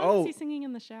was What there? song is he singing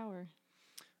in the shower?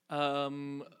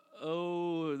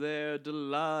 Oh, there,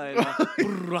 Delilah.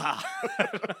 Brah.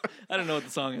 I don't know what the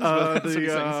song is. But that's what he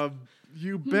sings.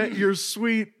 You bet your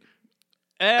sweet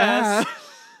Ass.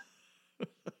 ass.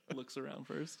 Looks around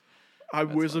first.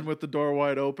 I'm whizzing with the door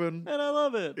wide open. And I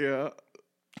love it. Yeah.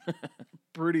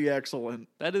 Pretty excellent.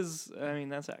 That is, I mean,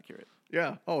 that's accurate.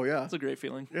 Yeah. Oh yeah. It's a great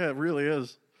feeling. Yeah, it really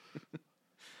is.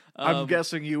 I'm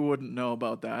guessing you wouldn't know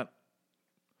about that.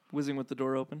 Whizzing with the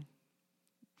door open.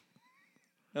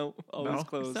 No, always No?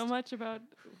 closed. So much about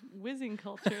whizzing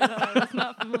culture that I was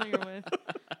not familiar with.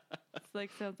 It's like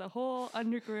the whole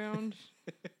underground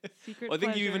secret. Well, I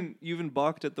think pleasure. you even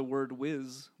balked at the word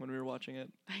whiz when we were watching it.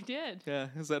 I did. Yeah,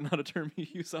 is that not a term you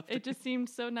use often? It just seemed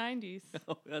so 90s.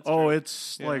 Oh, that's Oh, true.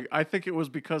 it's Yeah. like I think it was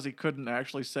because he couldn't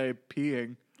actually say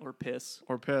peeing Or piss.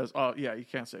 or piss. Oh yeah, you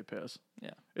can't say piss.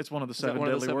 Yeah. It's one of the Is that seven one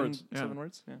of deadly the words. seven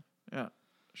words? Yeah. Yeah.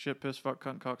 Shit, piss, fuck,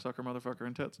 cunt, cocksucker, motherfucker,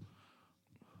 and tits.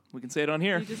 We can say it on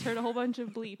here. You just heard a whole bunch of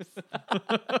bleeps.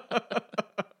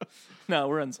 No,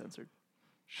 we're uncensored.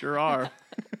 Sure are.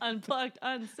 Unplugged,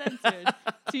 uncensored.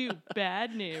 Two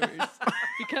bad neighbors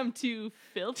become two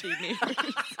filthy neighbors.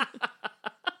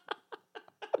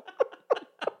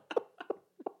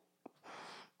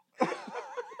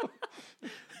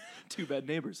 Two bad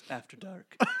neighbors after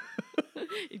dark.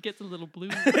 It gets a little blue.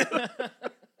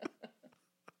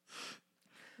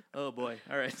 Oh boy.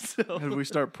 All right. So And we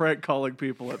start prank calling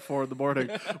people at 4 a.m,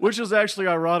 which is actually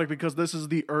ironic because this is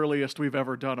the earliest we've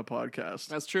ever done a podcast.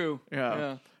 that's true.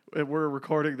 Yeah. We're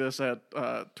recording this at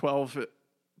 12 at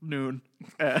noon,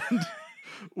 and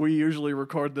we usually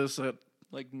record this at,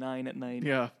 Like 9 at night.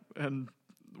 yeah, and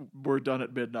we're done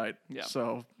at midnight. Yeah.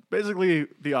 So basically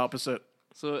the opposite.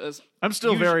 So as I'm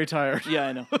still Usually- very tired. yeah,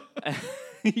 I know.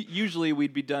 Usually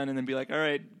we'd be done and then be like, all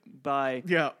right, bye.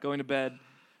 Yeah. Going to bed.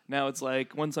 Now it's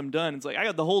like once I'm done, it's like I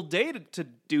got the whole day to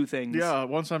do things. Yeah,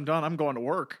 once I'm done, I'm going to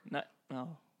work. Not. Oh,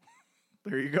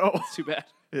 There you go. it's too bad.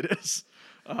 It is.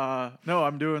 No,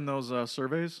 I'm doing those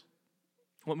surveys.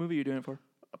 What movie are you doing it for?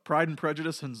 Pride and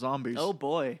Prejudice and Zombies. Oh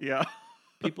boy, Yeah.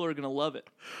 people are gonna love it.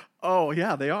 Oh,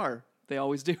 yeah, they are. They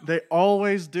always do. They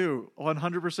always do.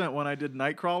 100%. When I did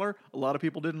Nightcrawler, a lot of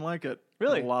people didn't like it.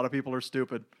 Really? A lot of people are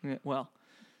stupid. Yeah, well,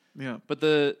 Yeah. but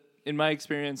in my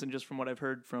experience and just from what I've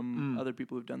heard from other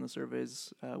people who've done the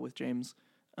surveys with James,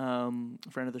 a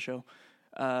friend of the show,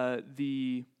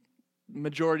 the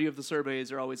majority of the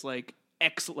surveys are always like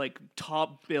like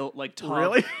top built, like top.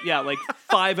 Really? Yeah, like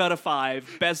 5 out of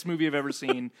 5, best movie I've ever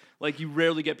seen. Like you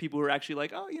rarely get people who are actually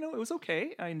like, oh, you know, it was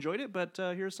okay, I enjoyed it, but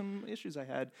here's some issues I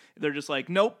had. They're just like,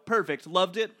 nope, perfect,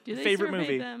 loved it, Do they favorite survey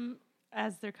movie. them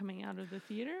as they're coming out of the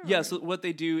theater? Yeah, or- so what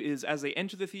they do is as they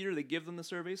enter the theater, they give them the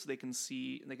survey so they can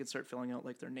see, they can start filling out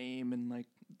like their name and like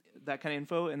that kind of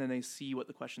info, and then they see what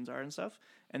the questions are and stuff.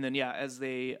 And then yeah, as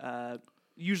they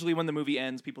usually when the movie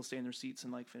ends, people stay in their seats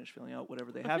and like finish filling out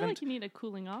whatever they I feel haven't. like you need a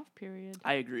cooling off period.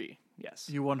 I agree. Yes.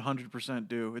 You 100%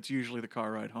 do. It's usually the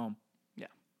car ride home. Yeah.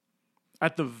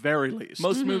 At the very least.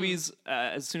 Most movies,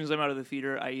 as soon as I'm out of the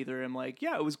theater, I either am like,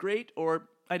 yeah, it was great, or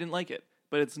I didn't like it.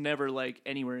 But it's never like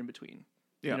anywhere in between.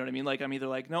 Yeah. You know what I mean? Like I'm either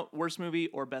like, no, worst movie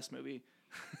or best movie.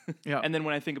 Yeah. And then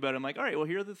when I think about it, I'm like, all right, well,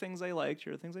 here are the things I liked,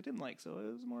 here are the things I didn't like. So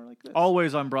it was more like this.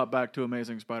 Always I'm brought back to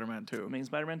Amazing Spider-Man 2. Amazing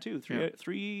Spider-Man 2, Yeah.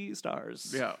 3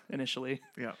 stars. Yeah. Initially.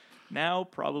 Yeah. Now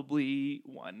probably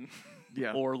 1.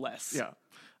 Yeah. Or less.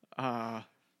 Yeah.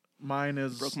 Mine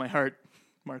is... Broke my heart,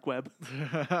 Mark Webb.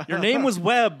 Your name was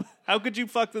Webb. How could you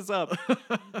fuck this up? All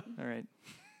right.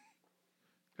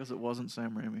 Because it wasn't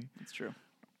Sam Raimi. That's true.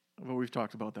 But we've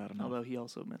talked about that enough. Although he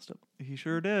also messed up. He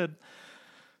sure did.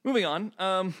 Moving on.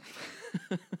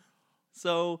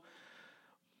 So,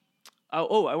 I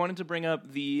wanted to bring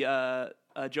up the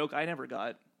a joke I never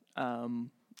got.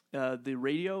 The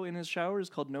radio in his shower is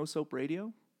called No Soap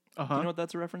Radio. Uh-huh. Do you know what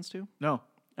that's a reference to? No.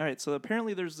 All right, so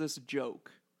apparently there's this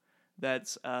joke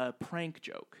that's a prank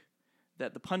joke.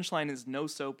 That the punchline is no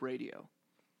soap radio.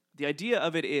 The idea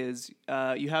of it is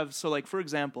you have, so like, for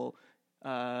example,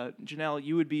 Janelle,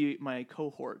 you would be my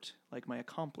cohort, like my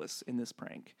accomplice in this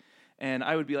prank. And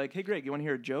I would be like, hey, Greg, you want to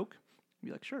hear a joke? I'd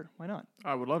be like, sure, why not?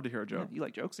 I would love to hear a joke. Yeah, you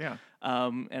like jokes? Yeah.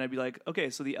 And I'd be like, okay,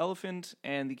 so the elephant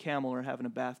and the camel are having a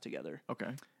bath together.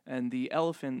 Okay. And the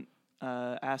elephant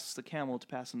asks the camel to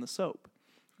pass him the soap.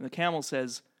 And the camel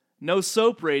says, no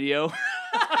soap radio.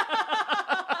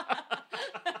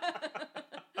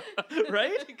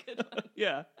 Right?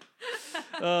 Yeah.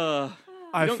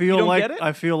 I don't- feel you don't like get it?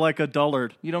 I feel like a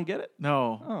dullard. You don't get it?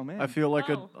 No. Oh, man. I feel like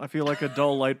Oh. a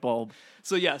dull light bulb.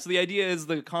 So yeah, so the idea is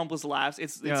the accomplice laughs.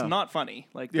 It's Yeah. not funny.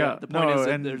 Like Yeah. the point is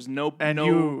that and, there's no and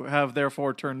you have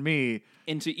therefore turned me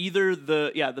into either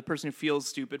the person who feels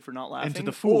stupid for not laughing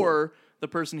the fool. or the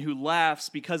person who laughs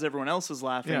because everyone else is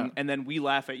laughing, Yeah. and then we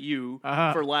laugh at you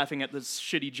Uh-huh. for laughing at this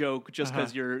shitty joke just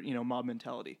because you're mob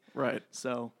mentality. right.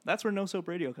 So that's where no soap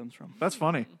radio comes from. That's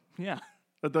funny. Yeah.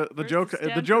 The First joke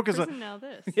Stanford the joke is prison, now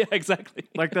this. Yeah, exactly.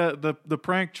 like the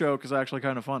prank joke is actually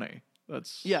kind of funny.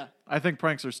 That's Yeah. I think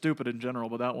pranks are stupid in general,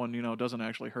 but that one doesn't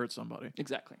actually hurt somebody.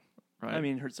 Exactly. Right. I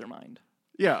mean, it hurts their mind.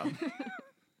 Yeah.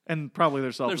 And probably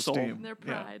their soul. self-esteem. Their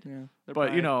Yeah. pride. Yeah. Their But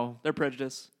pride, their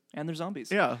prejudice and their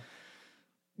zombies. yeah.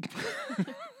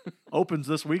 Opens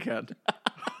this weekend.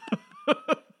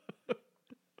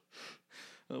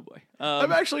 Oh boy.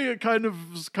 I'm actually kind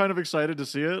of excited to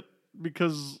see it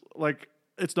because like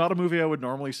it's not a movie I would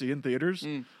normally see in theaters.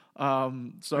 So are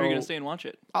you gonna stay and watch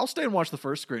it? I'll stay and watch the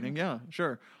first screening. Yeah,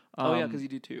 sure. Oh yeah, because you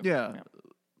do too. yeah,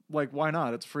 like why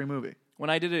not? It's a free movie. When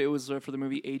I did it, it was for the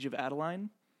movie Age of Adeline,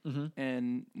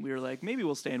 and we were like, maybe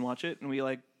we'll stay and watch it, and we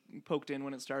like poked in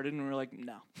when it started, and we were like,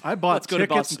 no. I bought Let's go to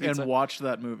tickets Boston Pizza. and watched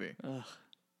that movie. Ugh.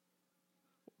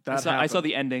 That I saw happened.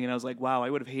 the ending, and I was like, wow, I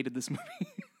would have hated this movie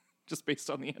just based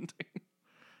on the ending.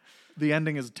 The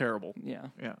ending is terrible. Yeah,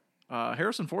 Yeah,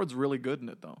 Harrison Ford's really good in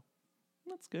it though,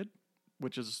 that's good.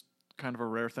 which is kind of a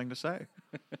rare thing to say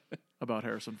about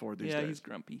Harrison Ford these Yeah, days. he's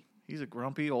grumpy. He's a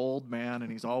grumpy old man, and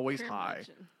he's always high.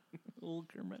 Curmudgeon. Old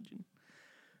curmudgeon.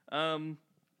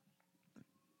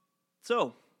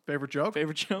 So, Favorite joke?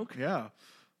 favorite joke? Yeah,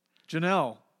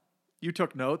 Janelle, you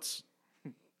took notes.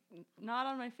 Not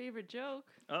on my favorite joke.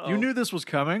 Uh-oh. You knew this was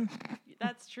coming.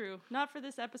 That's true. Not for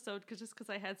this episode, because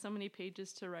I had so many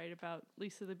pages to write about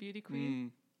Lisa the Beauty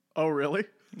Queen. Oh, really?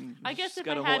 I guess Just if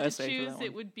got I a whole had to essay for choose, that it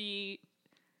one. would be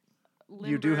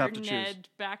You do have Limber to choose. Ned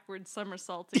backward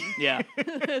somersaulting Yeah.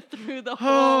 through the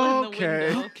hole in the Okay.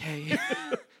 window. Okay.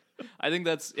 I think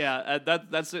that's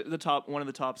that's the top, one of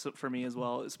the tops for me as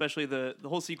well, especially the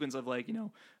whole sequence of like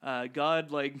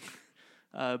God like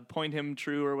point him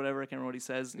true or whatever, I can't remember what he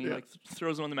says, and he Yeah. like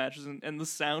throws him on the mattress, and the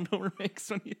sound Homer makes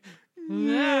when he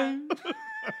Yeah.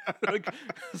 like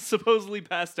supposedly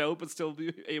passed out but still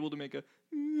be able to make a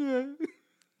and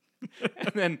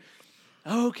then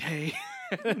okay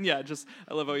and yeah, just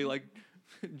I love how he like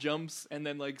jumps and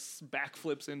then like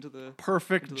backflips into the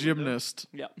Perfect Into the window. gymnast,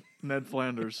 yeah. Ned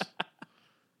Flanders.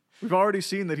 We've already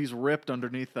seen that he's ripped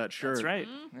underneath that shirt. That's right.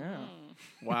 Yeah.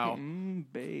 Wow.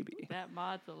 Baby. That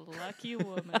Maud's a lucky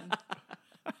woman.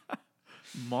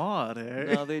 Maud,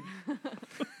 eh? No, they.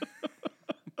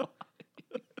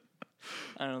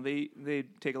 I don't know. They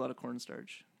take a lot of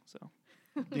cornstarch, so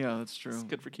Yeah, that's true. it's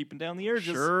good for keeping down the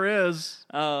urges. Sure is.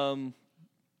 My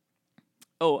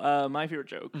favorite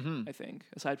joke, I think,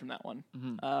 aside from that one,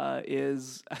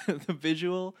 is the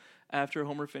visual after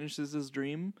Homer finishes his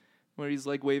dream, where he's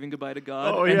like waving goodbye to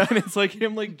God. Oh, and yeah. then it's like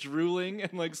him like drooling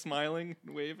and like smiling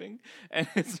and waving, and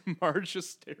it's Marge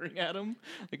just staring at him,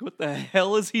 like what the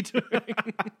hell is he doing?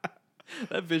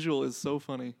 That visual is so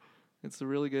funny. It's a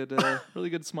really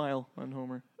good smile on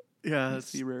Homer. Yeah, it's,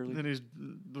 see rarely. and he's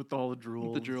with all the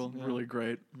drool. The drool, It's yeah. really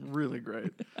great, really great.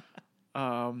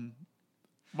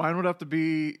 Mine would have to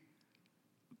be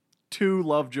two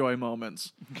Lovejoy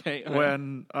moments. Okay.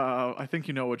 When I think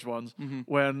you know which ones.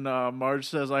 When Marge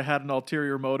says, "I had an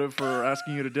ulterior motive for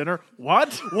asking you to dinner."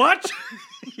 What? What?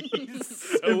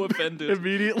 He's so offended.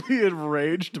 Immediately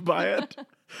enraged by it.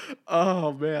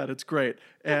 Oh man, it's great.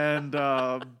 And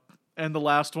the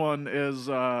last one is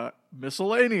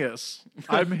miscellaneous.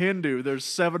 I'm Hindu. There's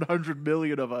 700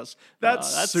 million of us. That's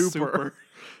super.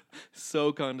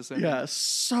 So condescending. Yeah,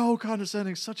 so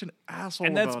condescending. Such an asshole.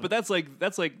 And that's about but it.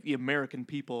 that's like the American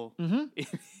people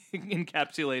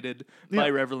encapsulated Yeah. by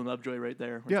Reverend Lovejoy right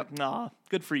there. It's Yeah. like, nah,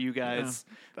 good for you guys.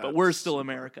 Yeah, but we're that's still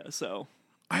America, so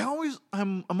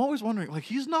I'm always wondering, like,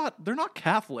 they're not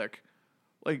Catholic.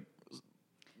 Like,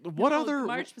 what No, other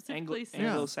Marge specifically says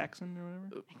Anglo-Saxon or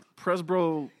whatever.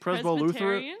 Presbo Lutheran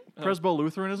Presbyterian? Presbo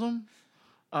Lutheranism?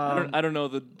 I don't know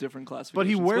the different classifications. But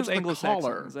he wears What's the Anglo-Saxon?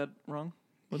 collar. Is that wrong?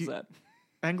 What's that?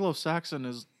 Anglo-Saxon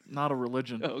is not a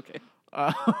religion. Oh, okay.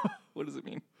 Uh, What does it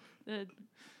mean?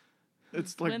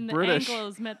 it's like when British. the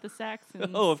Anglos met the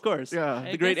Saxons. Oh, of course. Yeah.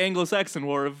 The Great guess Anglo-Saxon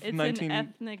War of it's 19... an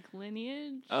ethnic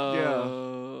lineage.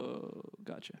 Oh,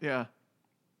 gotcha. Yeah,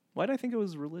 Why did I think it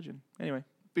was religion? Anyway,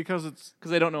 because it's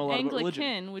because I don't know a lot about religion.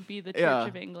 Anglican would be the Church Yeah.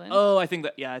 of England. Oh, I think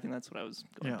that's what I was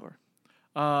going Yeah. for.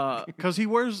 because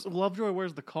Lovejoy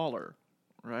wears the collar,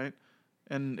 right?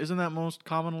 And isn't that most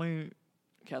commonly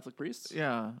Catholic priests?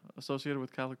 associated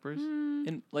with Catholic priests?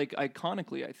 And like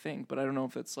iconically, I think, but I don't know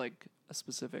if it's like a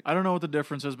specific. I don't know what the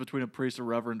difference is between a priest, a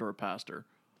reverend, or a pastor.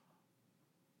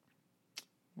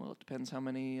 Well, it depends how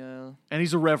many. And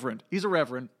he's a reverend. He's a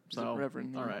reverend. He's a So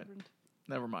reverend, all yeah. right,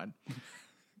 never mind.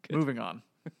 Moving on.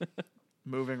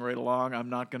 Moving right along. I'm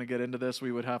not going to get into this.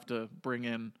 We would have to bring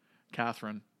in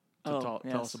Catherine to tell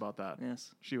yes. us about that. Yes.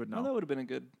 She would Oh, know. that would have been a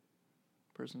good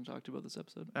person to talk to about this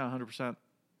episode. Yeah, 100%.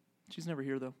 She's never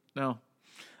here though. No.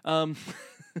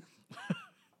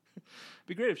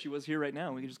 Be great if she was here right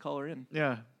now. We could just call her in,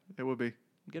 Yeah, it would be.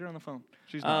 get her on the phone.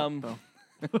 She's not, though.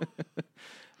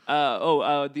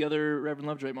 The other Reverend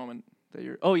Lovejoy moment that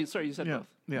you're. Oh, sorry, you said Yeah, both.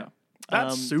 yeah.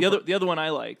 That's super. The other one I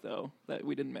like though that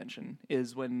we didn't mention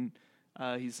is when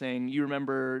he's saying, "You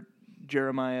remember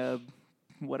Jeremiah,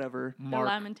 whatever." The Mark.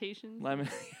 Lamentations. Mark.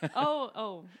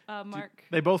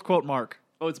 They both quote Mark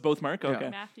Oh, it's both Mark. Okay,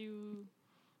 Matthew,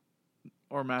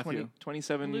 or Matthew.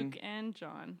 27. Luke, and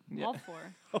John. Yeah. All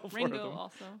four. All four of Ringo them.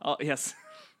 also. Oh yes,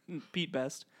 Pete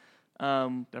Best.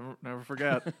 Never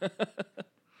forget.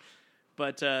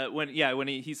 But when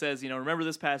he says, remember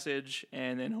this passage,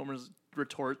 and then Homer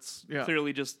retorts, Yeah.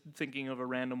 clearly just thinking of a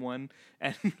random one,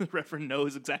 and the Reverend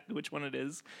knows exactly which one it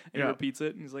is, and Yeah. he repeats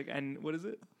it, and he's like, and what is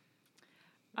it?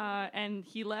 And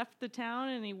he left the town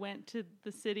and he went to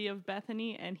the city of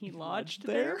Bethany and he lodged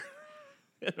there.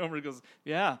 And Homer goes,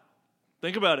 yeah,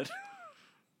 think about it.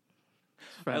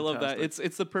 I love that. Fantastic.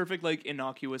 It's the perfect like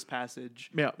innocuous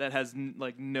passage Yeah. that has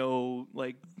no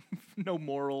no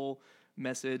moral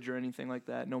message or anything like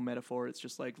that, no metaphor. It's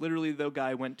just like literally the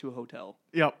guy went to a hotel.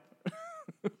 Yep.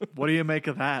 What do you make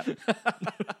of that?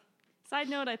 Side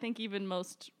note, I think even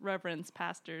most reverends,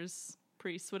 pastors,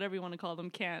 priests, whatever you want to call them,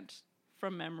 can't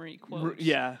from memory quote.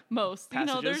 Yeah. Most.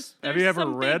 Passages. There's Have you ever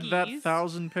some read that biggies.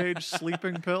 1,000-page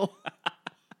sleeping pill?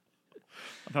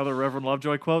 Another Reverend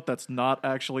Lovejoy quote. That's not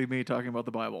actually me talking about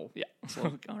the Bible. Yeah.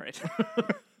 So, all right.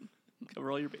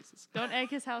 Cover all your bases. Don't egg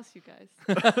his house, you guys.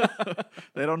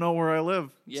 They don't know where I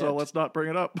live, Yet. so let's not bring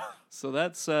it up. So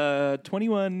that's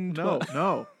 21. No.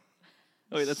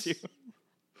 Oh wait, that's you.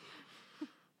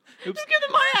 Oops. Just give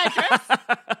them my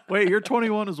address. Wait, you're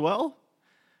 21 as well?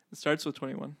 It starts with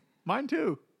 21. Mine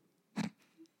too.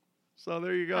 So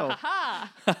there you go.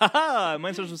 Ha!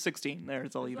 Mine starts with 16. There,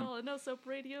 it's all even. Oh, no soap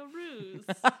radio ruse.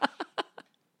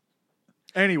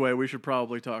 Anyway, we should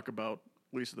probably talk about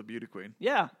Lisa the Beauty Queen.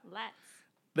 Yeah. Let's.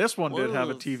 This one did have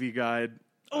a Whoa. TV guide.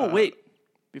 Oh wait,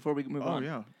 before we move Oh, on.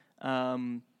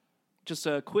 yeah. Just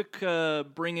a quick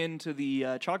bring into the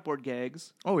chalkboard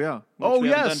gags. Oh, yeah. Which Oh, we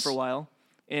haven't done yes. for a while.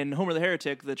 In Homer the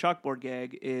Heretic, the chalkboard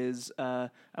gag is "I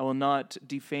will not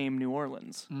defame New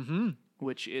Orleans,"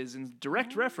 which is in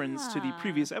direct reference to the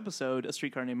previous episode, "A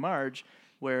Streetcar Named Marge,"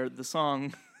 where the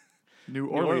song New New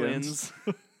Orleans.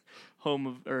 home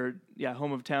of town.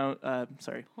 Home of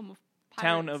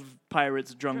Town pirates. of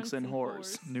pirates, drunks, Drunks and and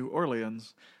whores. whores. New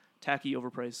Orleans. Tacky,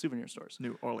 overpriced souvenir stores.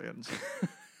 New Orleans.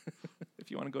 If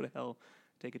you want to go to hell,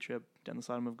 take a trip down the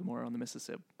Sodom of Gomorrah on the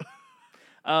Mississippi.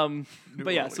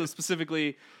 But yeah, so Orleans.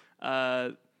 specifically,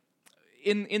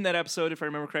 in that episode, if I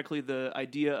remember correctly, the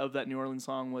idea of that New Orleans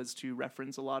song was to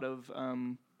reference a lot of.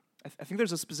 I think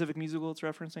there's a specific musical it's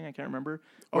referencing. I can't remember.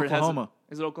 Where Oklahoma.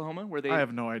 Is it Oklahoma? Where they? I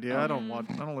have no idea. I don't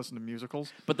listen to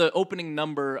musicals. But the opening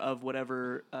number of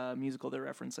whatever musical they're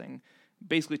referencing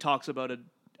basically talks about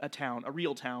a town, a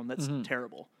real town that's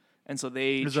terrible, and so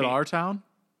they. Is it our town?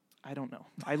 I don't know.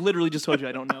 I literally just told you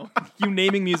I don't know. You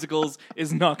naming musicals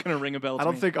is not going to ring a bell to I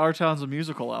don't me. think our town's a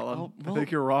musical, Alan. Oh, I well- think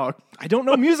you're wrong. I don't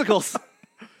know musicals.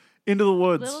 Into the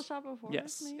Woods. Little Shop of Horrors,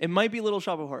 Yes, maybe? it might be Little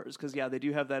Shop of Horrors because they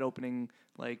do have that opening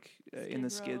like in the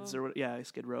Skid Skids Row. or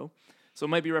Skid Row, so it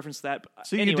might be reference to that. But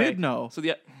See, you anyway, did know. So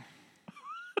can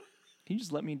you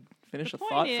just let me finish The a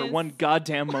point thought for is- one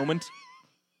goddamn moment?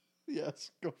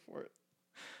 Yes, go for it.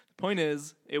 Point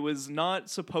is, it was not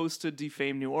supposed to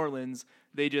defame New Orleans.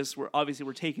 They just were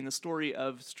taking the story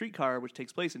of Streetcar, which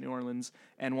takes place in New Orleans,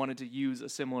 and wanted to use a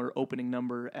similar opening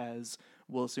number as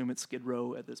we'll assume it's Skid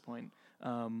Row at this point.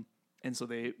 And so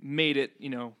they made it,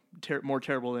 more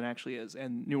terrible than it actually is.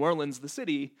 And New Orleans, the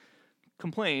city,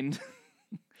 complained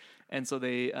And so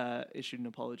they issued an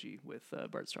apology with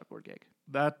Bart Starkboard gag.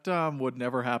 That would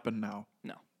never happen now.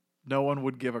 No. No one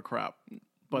would give a crap.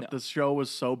 But No. the show was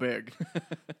so big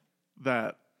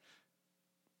that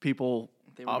people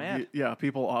They were mad.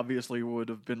 people obviously would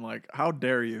have been like, "How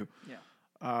dare you?"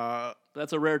 Yeah.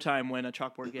 That's a rare time when a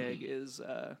chalkboard gag is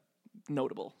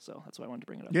notable. So that's why I wanted to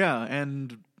bring it up. Yeah,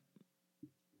 and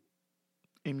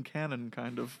in canon,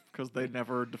 kind of, because they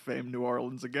never defame New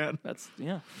Orleans again. That's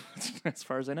as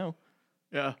far as I know.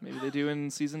 Yeah, Maybe they do in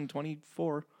season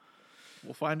 24.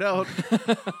 we'll find out.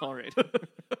 All right.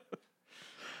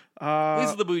 Uh,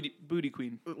 Lisa's the booty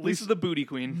queen. Lisa's the booty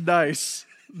queen. Nice.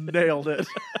 Nailed it.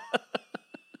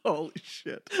 Holy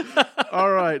shit.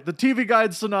 All right. The TV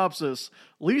Guide synopsis.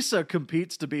 Lisa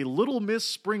competes to be Little Miss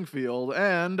Springfield,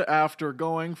 and after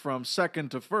going from second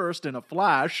to first in a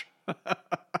flash,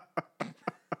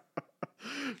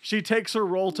 she takes her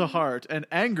role to heart and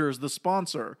angers the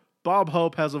sponsor. Bob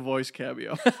Hope has a voice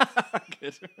cameo.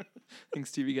 Good.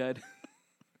 Thanks, TV Guide.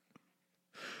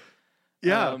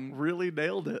 Yeah, really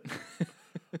nailed it.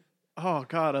 Oh,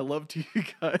 God, I love TV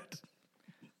Guide.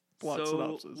 Plot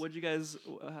synopsis. What'd you guys?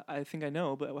 I think I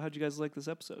know, but how'd you guys like this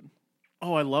episode?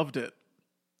 Oh, I loved it.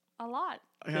 A lot.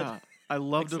 Yeah, I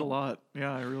loved it a Excellent. lot.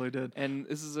 Yeah, I really did. And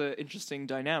this is an interesting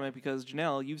dynamic because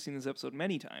Janelle, you've seen this episode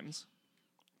many times,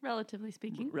 Relatively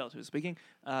speaking. relatively speaking.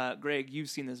 Greg, you've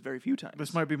seen this very few times.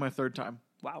 This might be my third time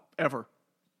Wow, ever.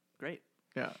 great.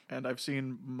 Yeah, and I've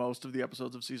seen most of the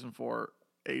episodes of season 4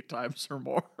 8 times or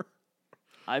more.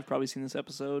 I've probably seen this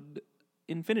episode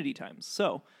infinity times.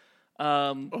 So,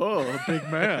 Oh, a big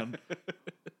man.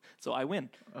 so I win.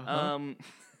 Uh-huh.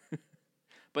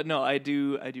 But no, I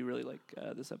do really like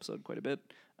this episode quite a bit.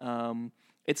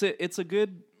 It's a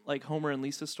good like Homer and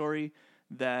Lisa story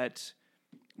that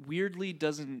weirdly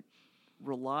doesn't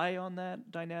rely on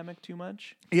that dynamic too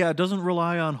much. Yeah, it doesn't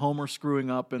rely on Homer screwing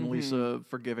up and Mm-hmm. Lisa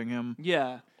forgiving him,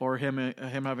 Yeah, or him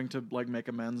having to like make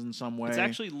amends in some way. it's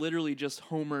actually literally just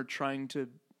Homer trying to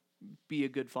be a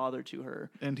good father to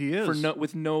her and he is.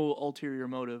 with no ulterior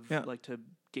motive, Yeah. like to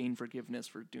gain forgiveness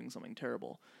for doing something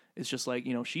terrible. It's just like,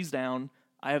 she's down.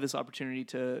 I have this opportunity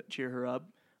to cheer her up.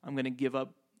 I'm going to give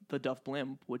up the Duff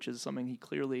Blimp, which is something he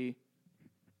clearly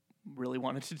really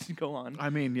wanted to go on. I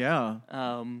mean, yeah.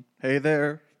 Um, Hey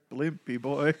there, Blimpy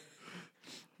boy.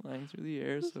 flying through the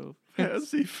air, so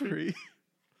Fancy free.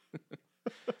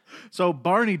 So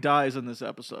Barney dies in this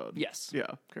episode. yes, Yeah,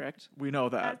 correct. we know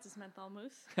As that. does menthol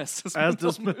moose. As As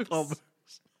does Menthol Moose.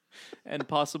 and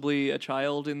possibly a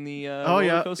child in the Oh roller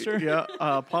yeah, coaster.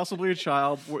 yeah. Possibly a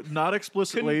child. Not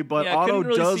explicitly, Couldn't- but yeah, Otto couldn't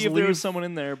really does see if there leave. was someone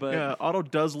in there, but Yeah, Otto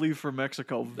does leave for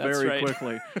Mexico That's very right.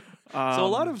 quickly. so a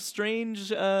lot of strange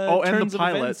turns the of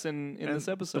pilot. events in and this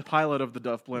episode. The pilot of the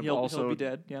Duff Blimp He'll also be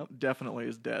dead. Yep. definitely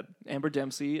is dead. Amber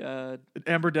Dempsey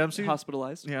Amber Dempsey,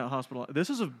 hospitalized. yeah, hospital. This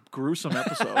is a gruesome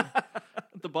episode.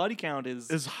 The body count is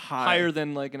high. higher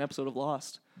than like an episode of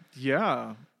Lost.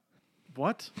 Yeah.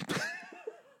 What?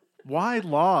 Why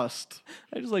Lost?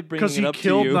 I just like bringing Because it he up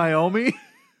killed to you. Naomi?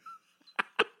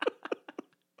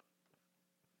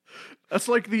 That's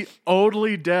like the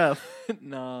only death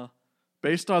Nah,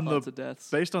 based on lots the of deaths.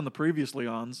 based on the previous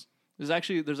Leons. There's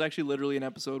actually literally an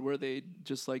episode where they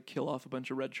just like kill off a bunch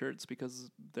of red shirts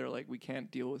because they're like, we can't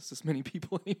deal with this many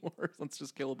people anymore. Let's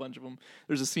just kill a bunch of them.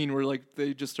 There's a scene where like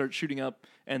they just start shooting up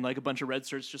and like a bunch of red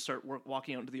shirts just start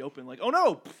walking out into the open like, oh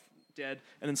no, pff, dead.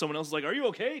 And then someone else is like, are you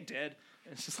okay? Dead.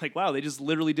 And it's just like, wow, they just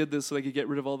literally did this so they could get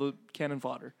rid of all the cannon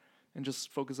fodder and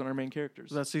just focus on our main characters.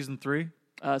 Is that season 3?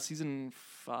 Season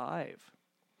 5,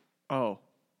 Oh,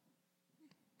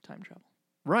 time travel.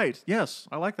 right. Yes,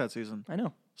 I like that season. I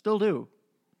know. Still do.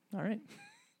 All right.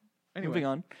 Anyway. Moving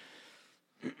on.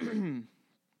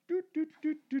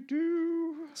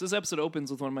 So this episode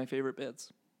opens with one of my favorite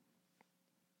bits.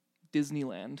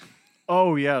 Disneyland.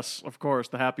 Oh yes, of course,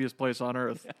 the happiest place on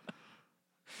earth.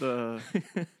 The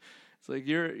It's like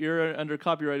you're under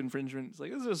copyright infringement. It's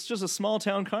like, this is just a small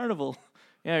town carnival.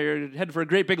 Yeah, you're headed for a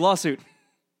great big lawsuit.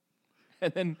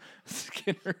 And then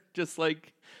Skinner just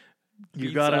like you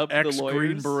beats got an up the ex Green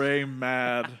lawyers. Beret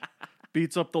mad,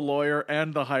 beats up the lawyer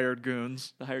and the hired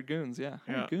goons. The hired goons, yeah.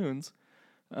 Hired Yeah. goons.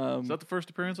 Is that the first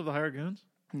appearance of the hired goons?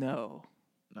 No.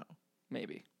 No.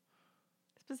 Maybe.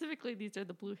 Specifically, these are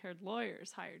the blue-haired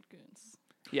lawyers hired goons.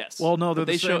 Yes. Well, no, But they're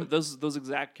they the show same- those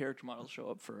exact character models show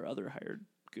up for other hired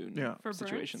goon Yeah. For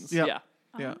situations. Burns? Yeah. Yeah.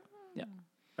 Yeah. Yeah.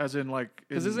 As in like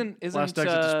Because in isn't Last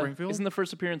Exit to Springfield? isn't the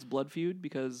first appearance Blood Feud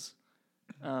because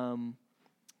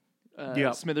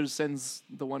Yeah. Smithers sends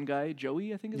the one guy,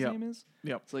 Joey, I think his Yeah. name is.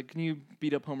 Yep. It's like, can you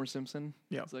beat up Homer Simpson?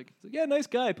 Yeah. It's like, yeah, nice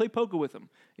guy. Play poker with him.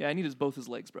 Yeah, I need both his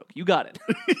legs broke. You got it.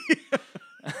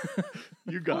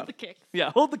 You Hold got the it. kicks.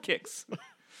 Yeah, hold the kicks.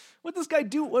 What this guy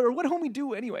do, or what homie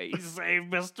do anyway? He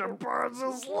saved Mr.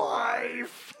 Burns'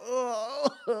 life.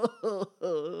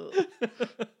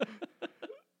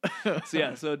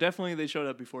 So definitely they showed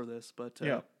up before this, but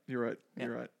Yeah, you're right. yeah.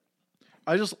 You're right.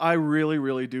 I really,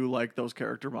 really do like those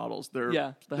character models. They're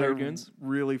the they're hired goons.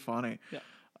 really funny.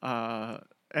 Yeah.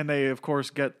 And they of course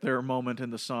get their moment in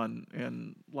the sun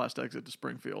in Last Exit to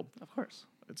Springfield. Of course.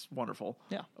 It's wonderful.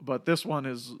 Yeah. But this one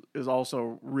is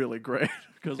also really great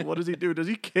because what does he do? Does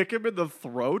he kick him in the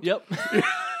throat? Yep.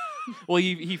 Well,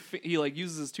 he like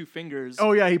uses his two fingers.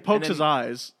 Oh yeah, he pokes then- his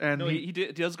eyes and No, he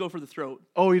does go for the throat.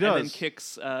 oh he And then does.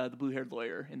 kicks the blue-haired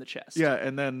lawyer in the chest. Yeah,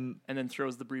 and then And then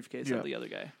throws the briefcase Yeah. at the other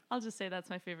guy. I'll just say that's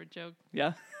my favorite joke.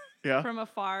 Yeah. yeah. From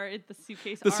afar, the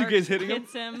suitcase The arc suitcase hitting him?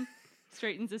 hits him,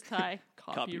 straightens his tie.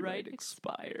 Copyright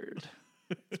expired.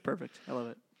 It's perfect. I love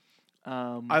it.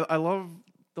 I love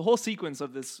The whole sequence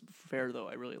of this fair, though,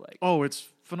 I really like. oh, it's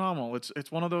phenomenal.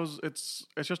 It's one of those it's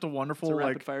just a wonderful It's a like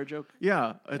rapid fire joke.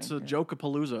 yeah, it's a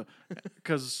joke-a-palooza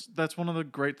because that's one of the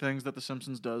great things that The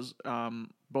Simpsons does.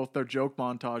 Both their joke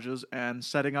montages and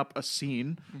setting up a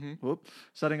scene,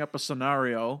 setting up a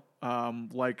scenario,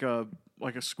 like a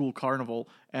school carnival,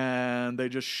 and they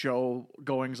just show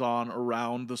goings on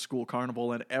around the school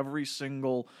carnival, and every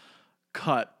single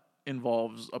cut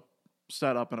involves a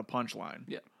setup and a punchline.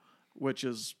 Yeah. Which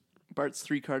is Bart's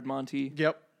 3-card Monty.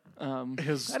 yep. I don't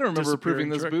remember approving disappearing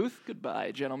this trick. booth.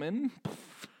 Goodbye, gentlemen.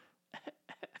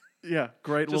 Yeah,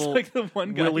 great Just little like the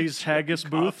one guy. Willie's Haggis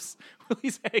booth.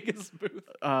 Willie's Haggis booth.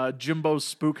 Jimbo's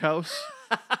Spook House.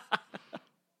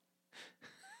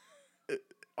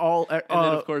 All And then,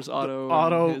 of course, Otto.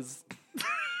 Otto And his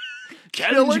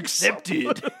killing challenge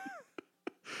accepted.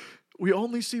 we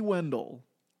only see Wendell.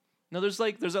 No, there's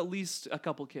at least a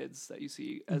couple kids that you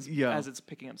see as it's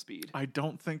picking up speed. I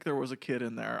don't think there was a kid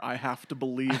in there. I have to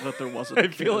believe that there wasn't. I a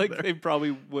kid feel in like there. they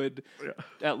probably would, Yeah.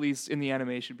 at least in the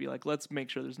animation, be like, let's make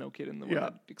sure there's no kid in the one Yeah.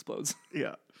 that explodes.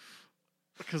 Yeah,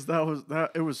 because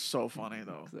it was so funny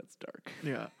though. 'Cause that's dark.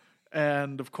 Yeah.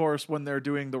 And of course, when they're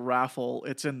doing the raffle,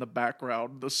 it's in the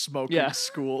background, the smoking Yeah.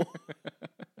 school.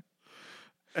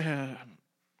 And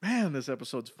man, this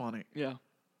episode's funny. Yeah.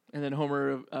 And then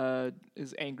Homer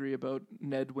is angry about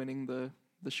Ned winning the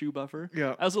shoe buffer.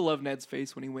 Yeah. I also love Ned's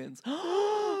face when he wins.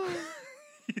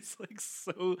 He's like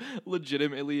so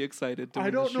legitimately excited to win I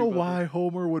the don't shoe know buffer. why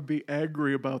Homer would be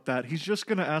angry about that. He's just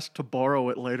going to ask to borrow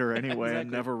it later anyway and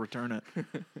Exactly. never return it.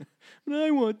 But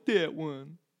I want that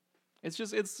one. It's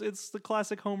just it's the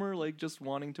classic Homer like just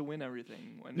wanting to win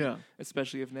everything. When, Yeah.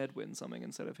 Especially if Ned wins something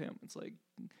instead of him. It's like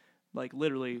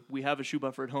literally, we have a shoe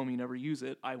buffer at home. You never use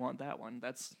it. I want that one.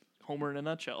 That's Homer in a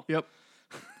nutshell. Yep.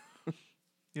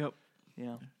 Yep.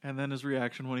 Yeah. And then his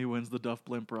reaction when he wins the Duff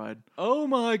Blimp ride. Oh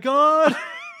my god.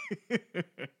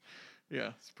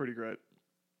 Yeah, it's pretty great.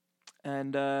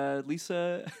 And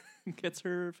Lisa gets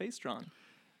her face drawn.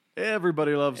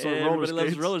 Everybody loves roller Everybody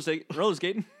loves skates. roller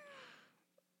skating.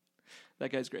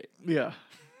 That guy's great. Yeah.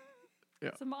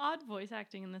 Some odd voice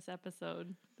acting in this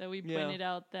episode that we Yeah. pointed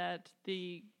out that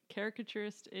the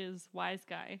caricaturist is Wise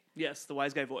Guy. Yes, the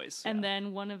wise guy voice. And yeah.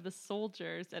 then one of the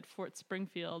soldiers at Fort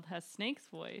Springfield has Snake's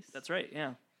voice. That's right.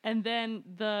 Yeah. And then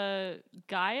the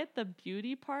guy at the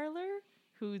beauty parlor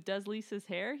who does Lisa's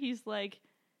hair, he's like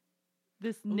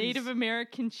this Native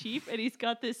American chief, and he's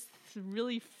got this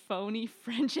really phony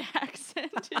French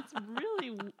accent. It's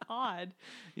really odd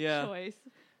Yeah. choice.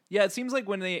 Yeah. It seems like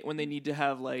when they need to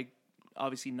have like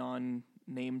obviously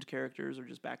non-named characters or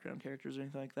just background characters or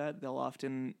anything like that, they'll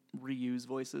often reuse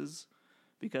voices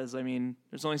because I mean,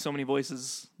 there's only so many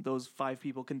voices those 5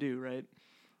 people can do, right?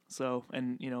 So,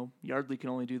 and Yardley can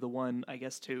only do the one, I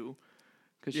guess, 2.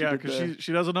 Yeah, because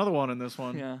she does another one in this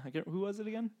one. Yeah, who was it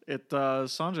again?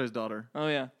 Sanjay's daughter. Oh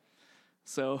yeah.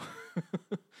 So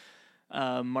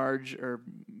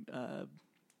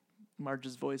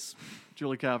Marge's voice.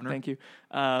 Julie Kavner. Thank you.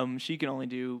 She can only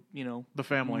do, The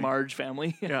family. Marge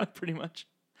family. Yeah. Pretty much.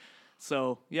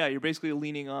 So yeah, you're basically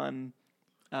leaning on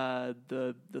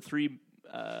the three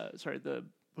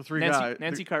the three Nancy, guys.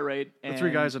 Nancy Cartwright The and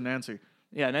three guys and Nancy.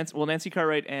 Yeah, Nancy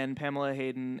Cartwright and Pamela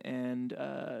Hayden and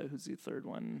who's the third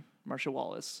one? Marsha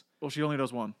Wallace. Well, she only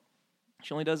does one.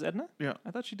 She only does Edna? Yeah.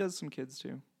 I thought she does some kids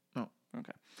too. No.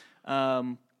 Okay.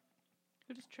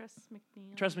 Who does Tress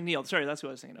McNeil? Tress McNeil. Sorry, that's who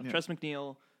I was thinking of. Yeah. Tress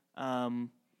McNeil,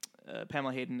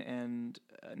 Pamela Hayden, and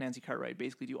Nancy Cartwright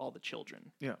basically do all the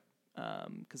children. Yeah.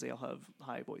 Because they all have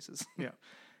high voices. Yeah.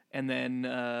 And then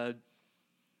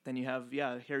you have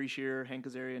Harry Shearer, Hank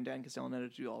Azaria, and Dan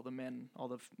Castellaneta do all the men, all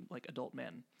the like adult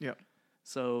men. Yeah.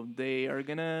 So they're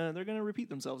gonna repeat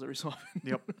themselves every so often.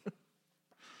 Yep.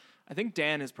 I think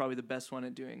Dan is probably the best one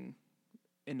at doing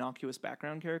innocuous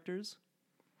background characters.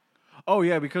 Oh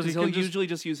yeah, because he He'll can usually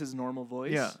just use his normal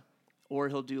voice. Yeah. Or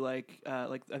he'll do like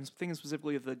I'm thinking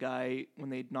specifically of the guy when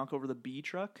they knock over the bee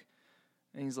truck,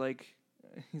 and he's like,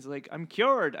 I'm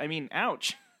cured. I mean,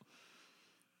 ouch.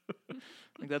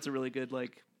 Like that's a really good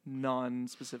like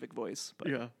non-specific voice. But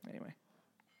Yeah. anyway,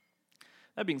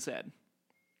 that being said,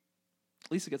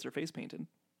 Lisa gets her face painted,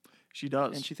 she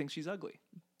does. and she thinks she's ugly.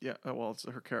 Yeah, well, it's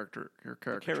her caricature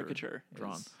Caricature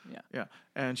drawn. yeah. Yeah,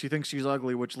 and she thinks she's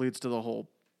ugly, which leads to the whole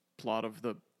plot of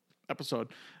the episode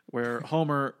where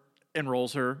Homer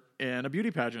enrolls her in a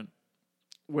beauty pageant,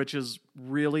 which is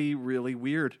really, really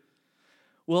weird.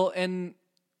 Well, and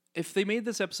if they made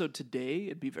this episode today,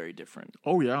 it'd be very different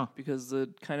Oh, yeah. because the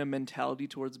kind of mentality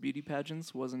towards beauty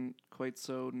pageants wasn't quite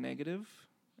so negative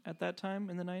at that time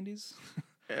in the 90s.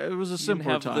 It was a You didn't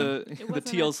simpler have time. the It wasn't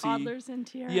TLC. toddlers and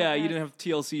tiara. Yeah, you didn't have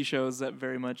TLC shows that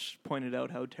very much pointed out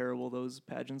how terrible those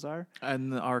pageants are.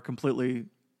 And are completely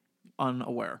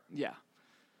unaware. Yeah.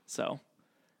 So,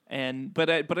 but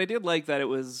I did like that it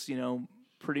was,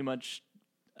 pretty much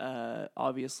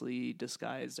obviously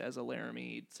disguised as a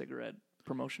Laramie cigarette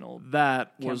promotional.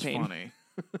 That was Campaign. funny.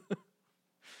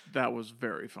 That was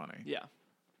very funny. Yeah.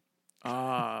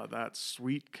 Ah, that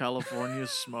sweet California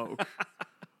smoke.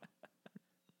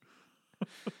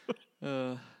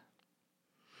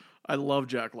 I love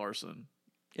Jack Larson.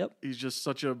 Yep. He's just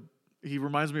he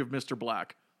reminds me of Mr.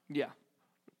 Black, Yeah.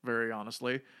 very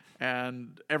honestly.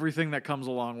 And everything that comes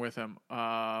along with him.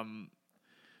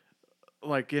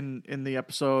 Like in the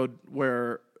episode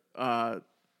where,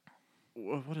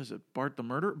 what is it? Bart the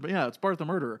Murderer? Yeah, it's Bart the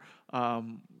Murderer.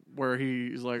 Where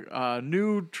he's like,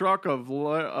 new truck of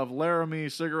Laramie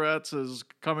cigarettes is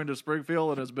coming to Springfield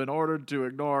and has been ordered to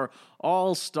ignore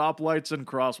all stoplights and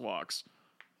crosswalks.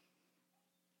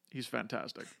 He's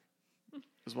fantastic,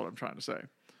 is what I'm trying to say.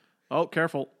 Oh,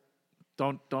 careful.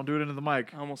 Don't do it into the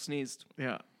mic. I almost sneezed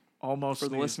Yeah. Almost for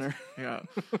the sneezed. listener. Yeah.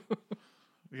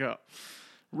 Yeah.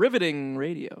 Riveting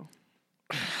radio.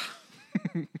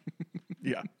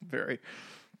 Yeah, very.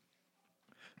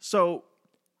 So,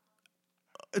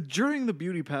 during the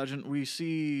beauty pageant, we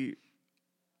see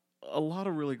a lot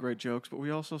of really great jokes, but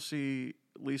we also see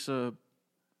Lisa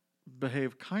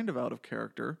behave kind of out of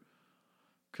character,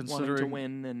 considering Wanting to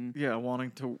win and Yeah,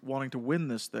 wanting to win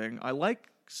this thing. I like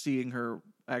seeing her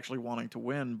actually wanting to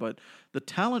win, but the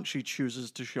talent she chooses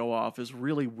to show off is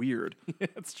really weird. yeah,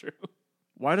 that's true.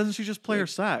 Why doesn't she just play her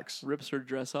sax? Rips her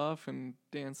dress off and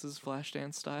dances flash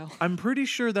dance style. I'm pretty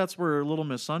sure that's where Little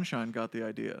Miss Sunshine got the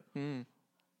idea.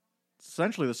 It's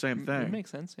essentially the same thing. It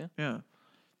makes sense, yeah. Yeah.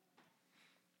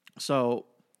 So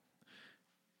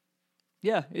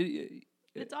Yeah,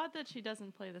 It's odd that she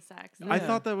doesn't play the sax. I Yeah.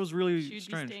 thought that was really She'd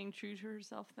strange. be staying true to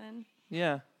herself then.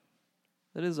 yeah.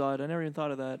 That is odd. I never even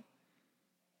thought of that.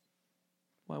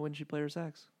 Why wouldn't she play her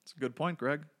sax? It's a good point,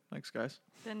 Greg. Thanks, guys.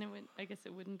 Then I guess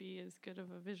it wouldn't be as good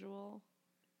of a visual.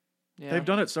 Yeah. They've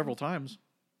done it several times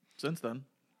since then,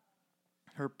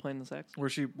 her playing the sax. where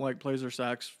she like plays her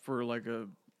sax for like a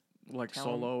Talent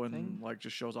solo and thing? like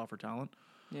just shows off her talent.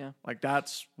 Yeah. Like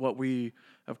that's what we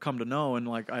have come to know. And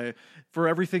like for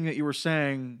everything that you were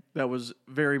saying that was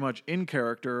very much in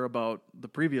character about the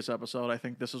previous episode, I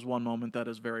think this is one moment that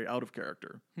is very out of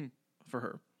character for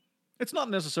her. It's not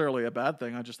necessarily a bad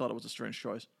thing. I just thought it was a strange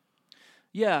choice.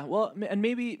 Yeah, well, and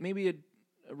maybe it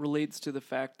relates to the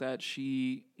fact that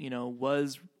she,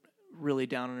 was really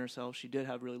down on herself. She did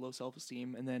have really low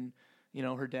self-esteem, and then,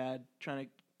 her dad trying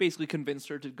to basically convince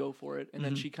her to go for it, and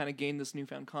then she kind of gained this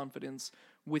newfound confidence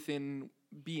within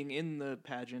being in the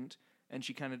pageant, and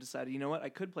she kind of decided, you know what, I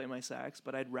could play my sax,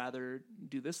 but I'd rather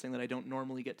do this thing that I don't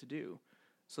normally get to do.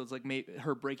 So it's like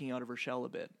her breaking out of her shell a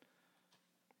bit.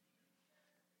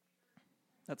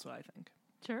 That's what I think.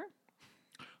 Sure.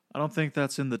 I don't think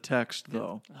that's in the text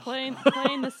though. Playing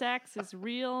the sax is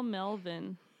real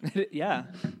Melvin. Yeah,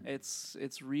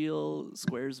 it's real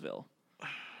Squaresville.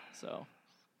 So,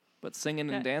 but singing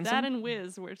and dancing. That and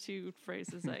whiz were two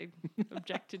phrases I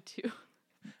objected to.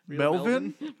 Real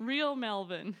Melvin? Real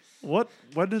Melvin. What?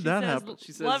 When did that says, happen?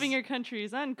 She says- loving your country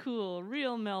is uncool.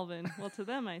 Real Melvin. Well, to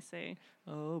them I say.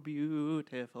 Oh,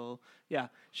 beautiful. Yeah,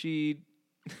 she.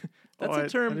 That's I a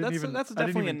term. didn't even- That's I didn't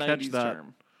definitely a even catch '90s that.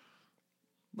 term.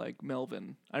 Like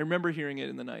Melvin. I remember hearing it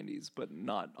in the '90s, but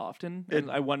not often. It-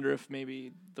 And I wonder if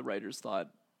maybe the writers thought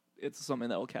it's something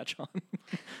that will catch on,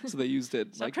 so they used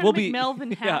it. Stop like trying we'll to make be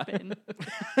Melvin happen.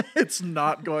 It's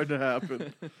not going to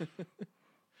happen.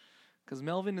 because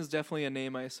Melvin is definitely a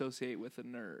name I associate with a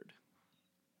nerd.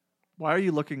 Why are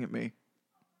you looking at me?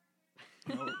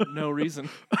 No reason.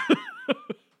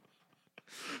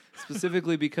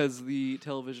 Specifically because the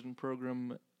television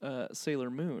program Sailor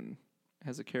Moon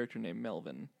has a character named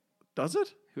Melvin Does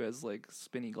it? who has like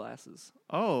spinny glasses.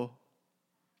 Oh.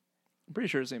 I'm pretty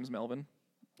sure his name's Melvin.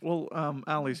 Well,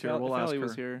 Allie's here. We'll if ask Allie her.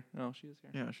 was here. Oh, she is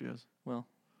here. Yeah, she is. Well,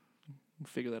 we'll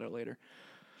figure that out later.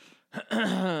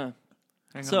 Hang on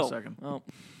a second. Oh,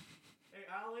 Hey,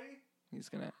 Allie, he's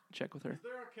gonna check with her. is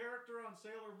there a character on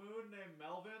Sailor Moon named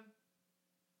Melvin?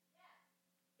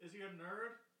 Is he a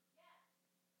nerd?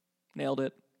 Nailed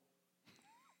it.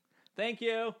 Thank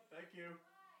you. Thank you.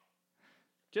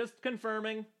 Just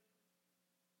confirming.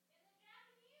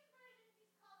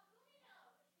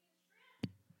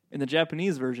 In the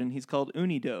Japanese version, he's called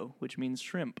Unido, which means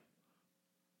shrimp.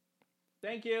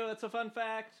 Thank you. That's a fun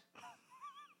fact.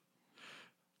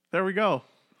 There we go.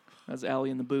 That's Allie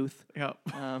in the booth. Yep.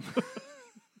 Um,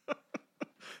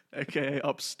 AKA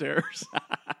upstairs.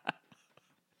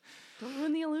 Don't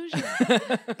ruin the illusion.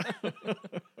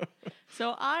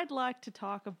 So I'd like to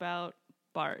talk about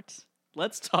Bart.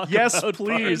 let's talk Yes, about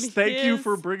please. And Thank you his-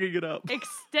 for bringing it up.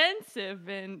 Extensive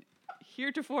and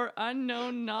heretofore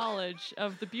unknown knowledge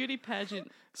of the beauty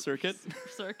pageant circuit.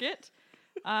 circuit.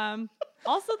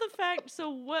 Also the fact, so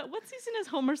what season is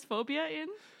Homer's phobia in?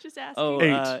 Just asking. Oh,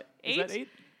 8. Is that 8?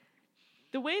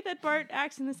 The way that Bart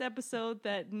acts in this episode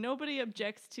that nobody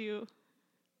objects to,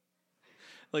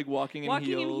 Like walking in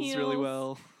heels really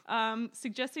well.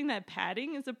 suggesting that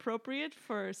padding is appropriate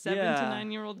for 7 to Yeah.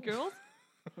 9-year-old girls.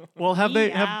 Well, have they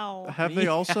Meow. have they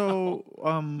also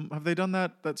have they done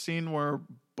that scene where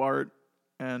Bart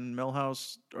and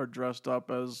Milhouse are dressed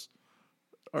up as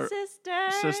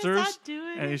sisters? I do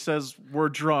it. And he says, "We're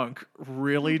drunk,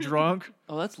 really drunk."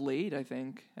 Oh, that's late, I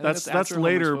think. I think That's after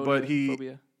later, Homer's but he-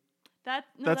 phobia. That's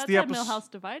the at epis- Millhouse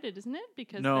Divided, isn't it?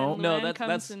 Because No. then No, Luann comes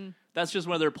that's and that's just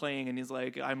when they're playing, and he's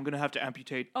like, "I'm gonna have to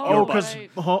amputate." Oh, your because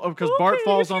butt." Bart Okay,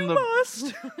 falls if on you the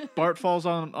must. Bart falls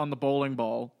on the bowling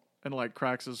ball and like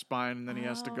cracks his spine, and then he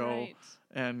has to Oh, go right.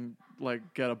 and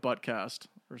like get a butt cast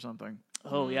or something.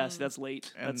 Oh yes, that's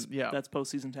late. And, That's yeah. that's post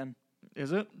season 10,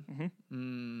 Is it?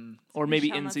 or maybe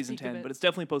shall in not season speak of 10, it. but it's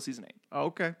definitely post season 8 Oh,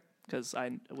 okay. because I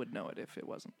would know it if it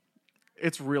wasn't.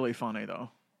 It's really funny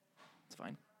though. It's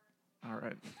fine. All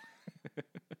right.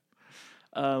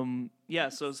 Yeah,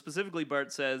 so specifically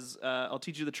Bart says, I'll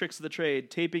teach you the tricks of the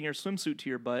trade, taping your swimsuit to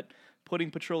your butt,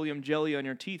 putting petroleum jelly on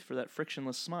your teeth for that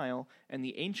frictionless smile, and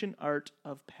the ancient art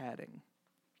of padding.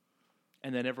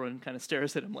 And then everyone kind of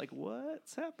stares at him like,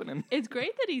 what's happening? It's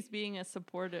great that he's being a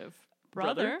supportive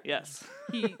brother. Yes.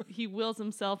 He wills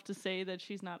himself to say that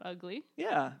she's not ugly.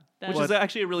 Yeah. That's- Which is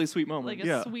actually a really sweet moment. Like a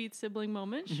Yeah. sweet sibling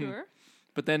moment, sure.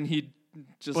 But then he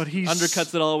just But he's-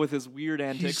 undercuts it all with his weird He's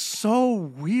antics. so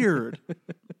weird.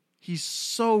 He's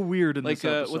so weird in Like, this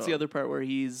episode. what's the other part where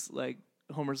he's like,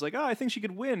 Homer's like, oh, I think she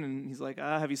could win. And he's like,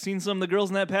 have you seen some of the girls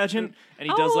in that pageant? And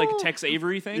he does like Oh. Tex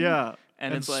Avery thing. Yeah.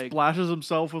 And it's like, splashes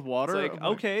himself with water. it's like,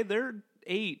 I'm okay, they're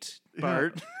 8,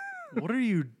 Bart. What are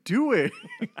you doing?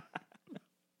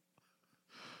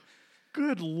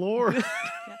 Good Lord.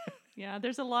 Yeah,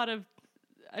 there's a lot of,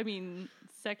 I mean,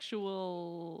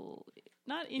 sexual,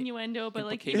 not innuendo, but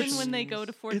like even when they go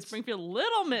to Fort It's- Springfield,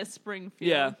 Little Miss Springfield.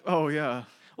 Yeah. Oh, yeah.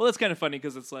 Well, that's kind of funny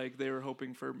because it's like they were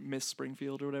hoping for Miss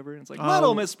Springfield or whatever. And it's like, Oh.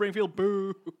 little Miss Springfield,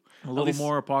 boo. A little least-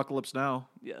 more Apocalypse Now.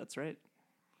 Yeah, that's right.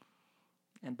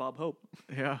 And Bob Hope,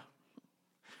 Yeah.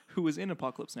 who was in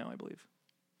Apocalypse Now, I believe.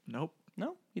 Nope.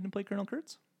 No, he didn't play Colonel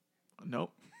Kurtz.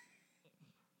 Nope.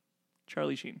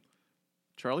 Charlie Sheen.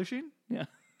 Charlie Sheen? Yeah,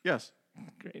 Yes.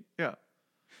 great. Yeah.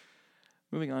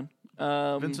 Moving on.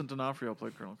 Vincent D'Onofrio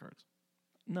played Colonel Kurtz.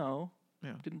 No.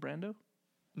 Yeah. Didn't Brando?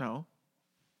 No.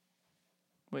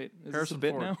 Wait, is Harrison this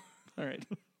a bit Ford. now? All right.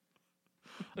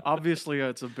 Obviously,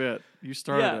 it's a bit. You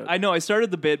started Yeah, it. I know. I started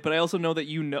the bit, but I also know that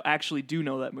you actually do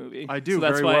know that movie. I do so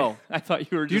that's very why well. I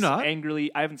thought you were Do you just not?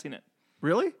 angrily. I haven't seen it.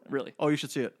 Really? Really. Oh, you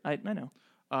should see it. I know.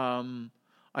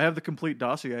 I have the complete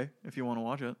dossier if you want to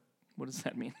watch it. What does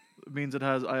that mean? It means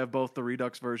I have both the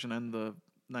Redux version and the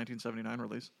 1979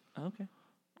 release. Oh, okay.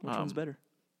 Which one's better?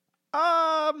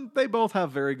 They both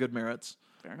have very good merits.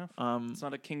 Fair enough. Um, It's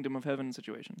not a Kingdom of Heaven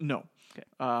situation. No. Okay.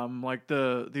 Like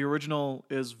the original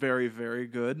is very, very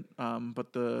good.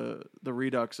 But the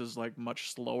Redux is like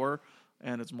much slower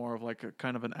and it's more of like a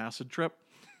kind of an acid trip.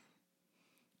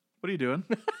 What are you doing?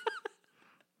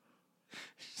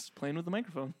 Just playing with the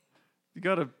microphone. You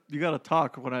gotta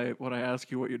talk when I ask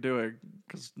you what you're doing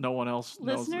because no one else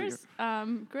knows. that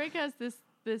Listeners, Greg has this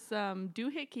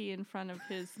doohickey in front of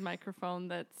his microphone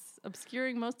that's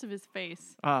obscuring most of his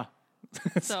face.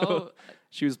 So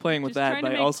She was playing with just that trying to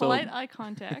by make also polite eye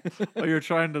contact Oh, you're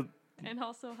trying to. and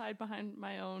also hide behind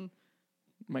my own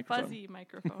microphone. fuzzy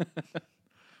microphone.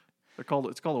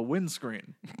 It's called a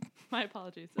windscreen. My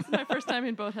apologies. This is my first time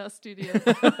in Boathouse Studios.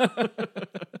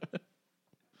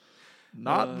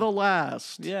 Not the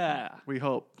last. Yeah. We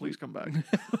hope. Please come back.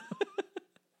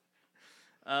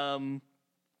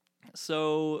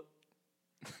 So,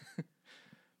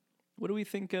 what do we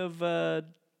think of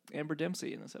Amber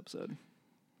Dempsey in this episode?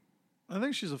 I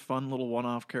think she's a fun little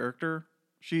one-off character.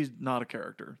 She's not a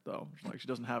character, though. Like, she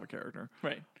doesn't have a character.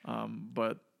 Right.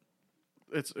 But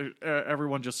it's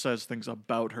everyone just says things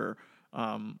about her.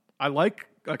 I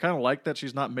kind of like that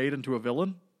she's not made into a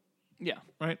villain, Yeah.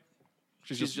 right?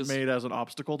 She's just made as an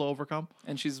obstacle to overcome.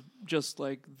 And she's just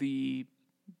like the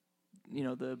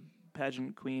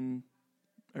pageant queen,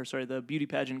 the beauty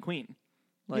pageant queen.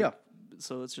 Like, Yeah.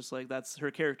 So it's just like that's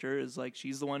her character is like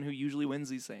she's the one who usually wins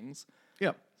these things.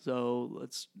 Yeah. So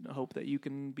let's hope that you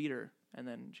can beat her, and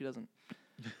then she doesn't.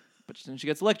 But then she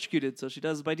gets electrocuted, so she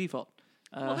does by default.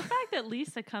 Well, the fact that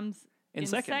Lisa comes In in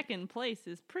second. second place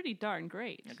is pretty darn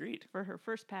great. Agreed. For her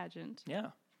first pageant.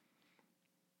 Yeah.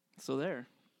 So there.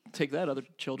 Take that, other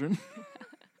children.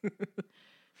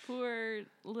 Poor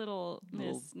little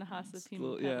Miss Nahasa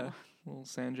Yeah. Little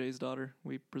Sanjay's daughter,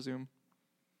 we presume.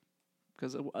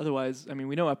 Because otherwise, I mean,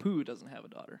 we know Apu doesn't have a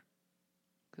daughter.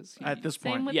 At this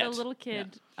Same point. with Yet. the little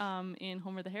kid in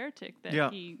Homer the Heretic that Yeah.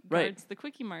 he Right. guards the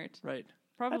Quickie Mart. Right.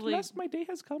 Probably At last my day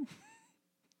has come.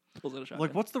 Pulls out a shotgun.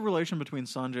 Like, what's the relation between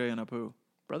Sanjay and Apu?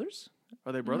 Brothers?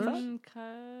 Are they brothers?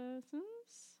 Cousins?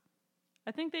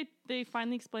 I think they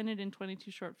finally explain it in 22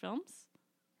 short films.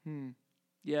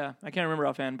 Yeah, I can't remember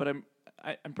offhand, but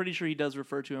I'm pretty sure he does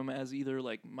refer to him as either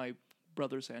like my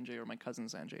brother Sanjay or my cousin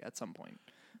Sanjay at some point.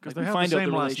 Because Like, they we have the find out same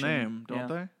the last relation. name, don't Yeah.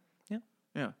 they? Yeah.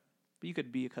 Yeah. But you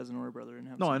could be a cousin or a brother and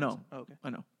have. No, the I same know. last- Oh, okay. I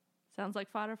know. Sounds like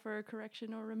fodder for a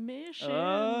correction or remission.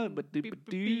 But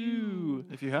do.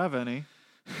 If you have any,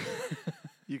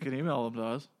 you can email them to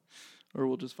us. Or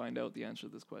we'll just find out the answer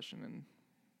to this question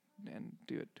and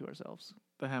do it to ourselves.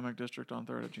 The Hammock District on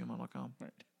 3rd at gmail.com.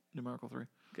 Right. Numerical 3.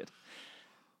 Good.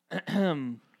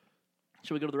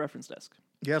 Shall we go to the reference desk?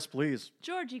 Yes, please.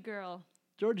 Georgie girl.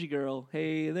 Georgie girl.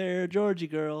 Hey there, Georgie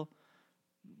girl.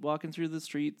 Walking through the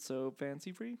street, so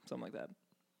fancy free? Something like that.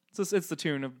 So it's the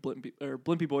tune of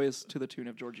Blimpy Boy is to the tune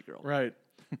of Georgie girl. Right.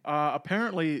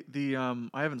 Apparently,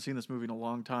 I haven't seen this movie in a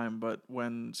long time, but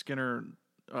when Skinner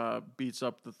beats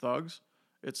up the thugs,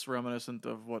 it's reminiscent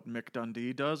of what Mick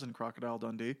Dundee does in Crocodile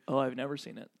Dundee. Oh, I've never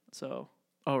seen it, so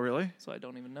Oh, really? I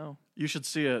don't even know. You should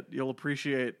see it. You'll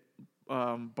appreciate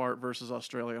Bart versus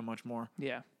Australia much more.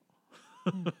 Yeah.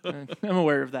 I'm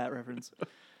aware of that reference.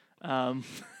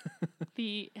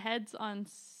 The heads on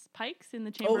spikes in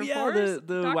the Chamber Oh of yeah, Horrors.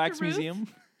 the Dr. wax Ruth, museum.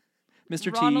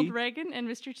 Mr. Ronald T. Reagan and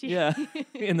Mr. T. Yeah,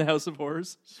 in the House of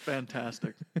Horrors. It's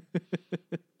fantastic.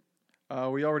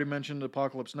 We already mentioned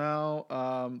Apocalypse Now.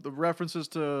 The references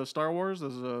to Star Wars,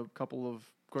 there's a couple of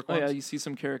quick Oh ones. yeah, you see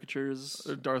some caricatures.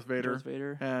 Darth Vader. Darth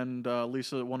Vader. And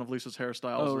Lisa, one of Lisa's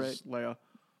hairstyles Oh, is Leia.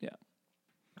 Yeah.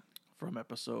 From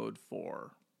episode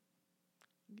 4.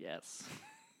 Yes.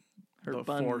 Her The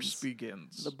buns. Force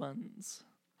begins. The buns.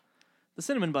 The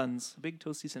cinnamon buns. Big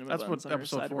toasty cinnamon That's buns. what on her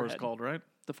episode side of 4 her is head. called, right?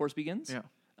 The Force begins?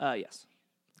 Yeah. Yes.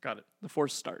 Got it. The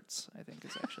Force starts, I think,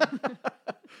 is actually.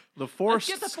 The Force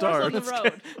Let's get the Force on the starts.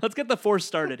 road. Let's get the Force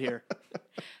started here.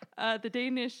 The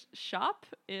Danish shop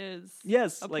is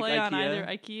Yes, a like play on IKEA. either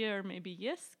IKEA or maybe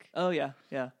Jysk. Oh, yeah,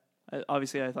 yeah.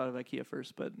 Obviously, I thought of IKEA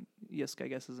first, but Jysk, I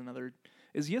guess, is another.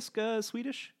 Is Jysk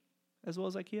Swedish as well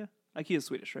as IKEA? IKEA is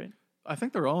Swedish, right? I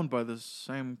think they're owned by the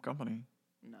same company.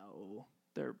 No.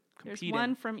 They're There's competing.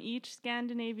 one from each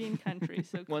Scandinavian country,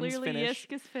 so One's clearly Finnish.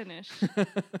 Jysk is Finnish.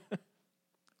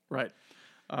 Right.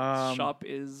 Shop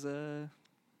is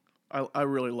I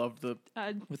really love the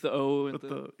with the O and with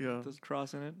the yeah the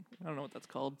cross in it. I don't know what that's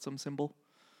called. Some symbol.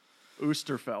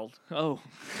 Oosterfeld. Oh.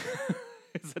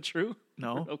 Is that true?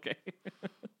 No. Okay.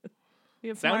 We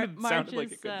have Sounded Marge's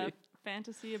like it could be.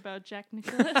 fantasy about Jack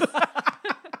Nicholas.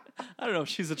 I don't know if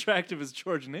she's attractive as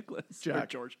George Nicholas. Or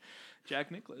Jack. Jack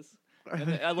Nicholas.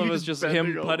 And I love it's just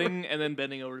him putting and then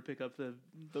bending over to pick up the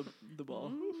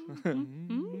ball.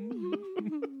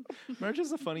 Marge is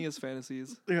the funniest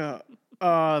fantasies. Yeah.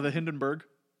 The Hindenburg.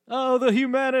 Oh, the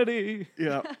humanity.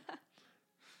 Yeah.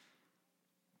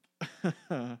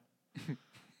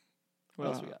 What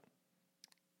else we got?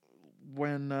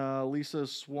 When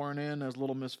Lisa's sworn in as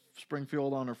Little Miss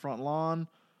Springfield on her front lawn.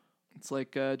 It's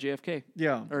like JFK.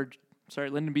 Yeah. Or, sorry,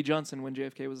 Lyndon B. Johnson when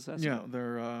JFK was assassinated. Yeah,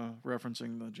 they're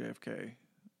referencing the JFK.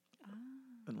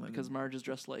 And Lyndon. Because Marge is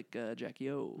dressed like Jackie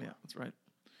O. Yeah, that's right.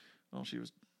 Well, she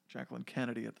was Jacqueline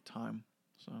Kennedy at the time,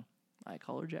 so I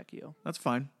call her Jackie O. that's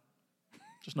fine.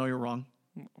 Just know you're wrong.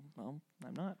 Well,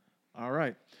 I'm not. All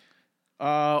right.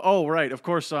 Oh, right. Of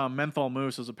course, Menthol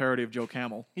Moose is a parody of Joe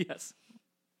Camel. Yes.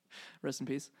 Rest in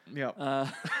peace. Yeah. Uh,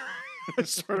 I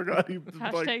swear to God,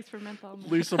 Hashtags for menthol.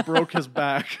 Lisa broke his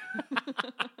back.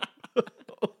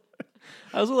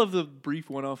 I also love the brief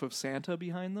one-off of Santa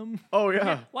behind them. Oh,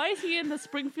 yeah. Why is he in the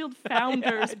Springfield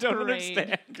Founders I don't Parade?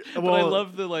 understand. But Well- I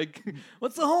love the, like,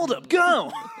 what's the holdup?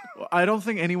 Go! I don't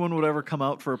think anyone would ever come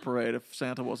out for a parade if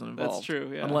Santa wasn't involved. That's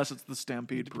true, yeah. Unless it's the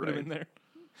Stampede Put him in Parade. there.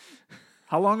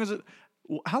 How long has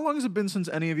it been since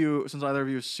either of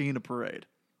you have seen a parade?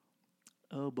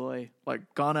 Oh, boy.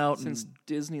 Like, gone out Since and...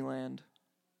 Disneyland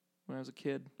when I was a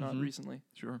kid, not recently.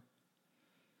 Sure.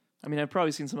 I mean, I've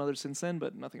probably seen some others since then,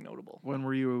 but nothing notable. When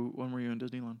were you in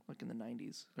Disneyland? Like in the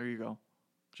 90s. There you go.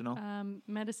 Janelle?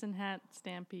 Medicine Hat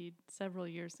Stampede several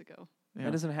years ago. Yeah.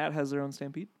 Medicine Hat has their own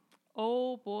Stampede?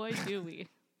 Oh boy, do we.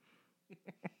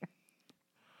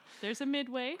 There's a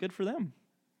Midway. Good for them.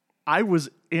 I was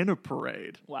in a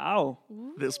parade Wow.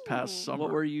 this past summer.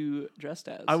 What were you dressed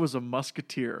as? I was a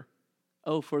musketeer.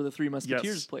 Oh, for the Three Musketeers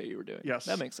Yes. play you were doing. Yes.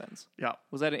 That makes sense. Yeah,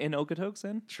 Was that in Okotoks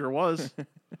then? sure was.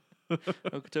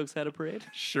 Okotoks had a parade?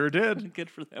 Sure did. Good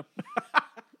for them.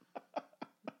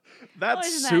 That's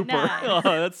isn't that super. nice? Oh,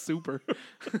 that's super.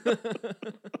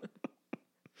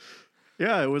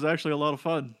 Yeah, it was actually a lot of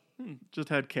fun. Just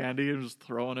had candy and just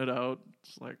throwing it out.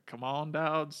 Just like, come on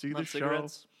down, see the Not show.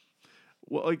 cigarettes?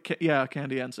 Well, yeah,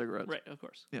 candy and cigarettes. Right, of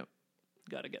course. Yep.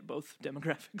 Got to get both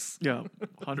demographics. Yeah,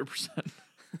 100%.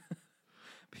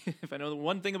 If I know the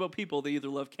one thing about people, they either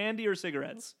love candy or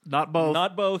cigarettes. Not both.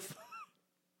 Not both,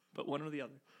 but one or the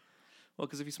other. Well,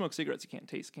 because if you smoke cigarettes, you can't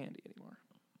taste candy anymore.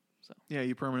 Yeah,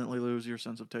 you permanently lose your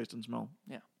sense of taste and smell.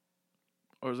 Yeah.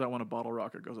 Or is that when a bottle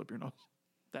rocket goes up your nose?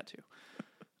 That too.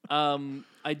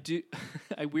 I do.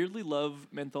 I weirdly love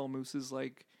Menthol Moose's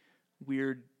like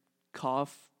weird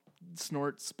cough,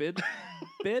 snort, spit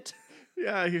bit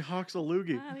Yeah, he hawks a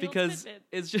loogie. Ah, the old because Fitbit.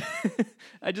 it's just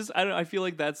I don't. I feel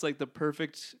like that's like the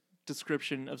perfect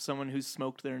description of someone who's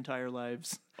smoked their entire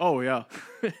lives. Oh, yeah.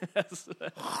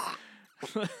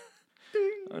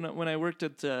 When I worked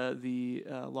at the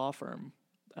law firm,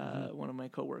 one of my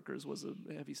coworkers was a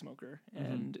heavy smoker,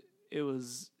 and it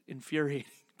was infuriating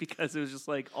because it was just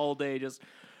like all day, just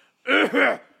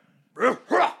and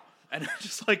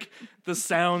just like the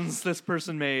sounds this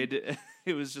person made.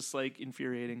 It was just like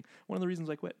infuriating. One of the reasons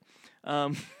I quit.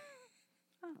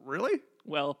 Really?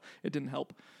 Well, it didn't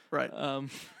help. Right.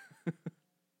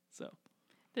 So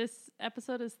This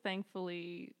episode is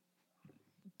thankfully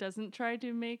doesn't try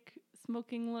to make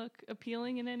smoking look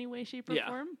appealing in any way, shape, or Yeah.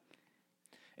 form.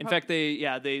 in fact,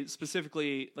 they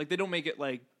specifically like they don't make it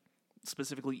like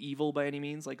specifically evil by any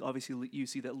means. Like obviously you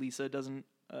see that Lisa doesn't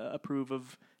approve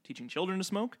of teaching children to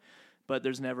smoke, but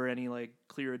there's never any like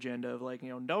clear agenda of like,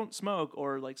 don't smoke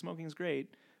or like smoking's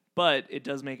great. But it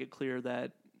does make it clear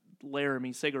that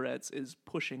Laramie Cigarettes is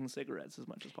pushing cigarettes as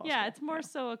much as possible. Yeah, it's more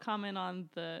so a comment on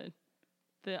the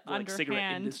Like cigarette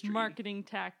underhand industry. marketing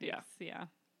tactics. Yeah.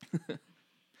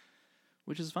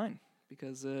 Which is fine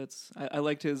because I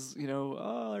liked his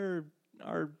our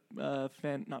not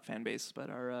fan base, but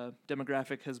our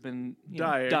demographic has been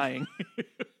dying.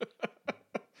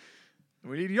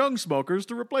 We need young smokers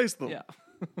to replace them. Yeah.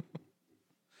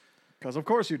 Because of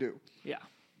course you do. Yeah.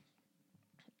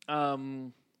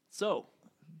 So,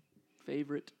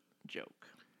 favorite joke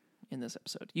in this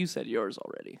episode. You said yours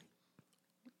already.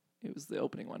 It was the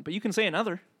opening one, but you can say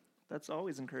another. That's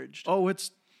always encouraged. Oh,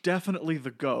 it's definitely the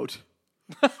goat.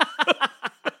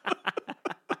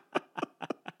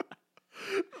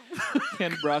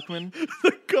 Ken Brockman.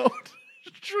 The goat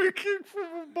drinking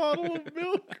from a bottle of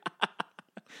milk.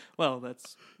 Well,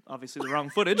 that's obviously the wrong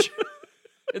footage.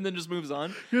 And then just moves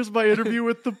on. Here's my interview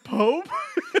with the Pope.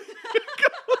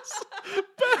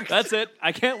 That's it.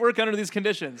 I can't work under these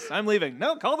conditions. I'm leaving.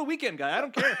 No, call the weekend guy. I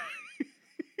don't care.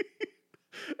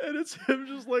 And it's him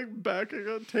just like backing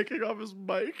up, taking off his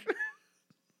mic.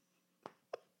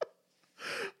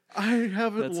 I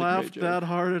haven't That's a great laughed joke. that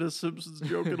hard at a Simpsons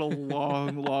joke in a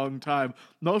long, long time.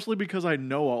 Mostly because I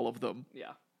know all of them,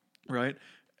 Yeah. right?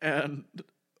 And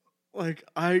like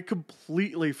I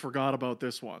completely forgot about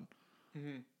this one.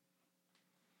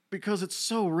 Because it's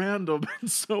so random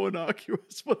and so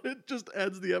innocuous, but it just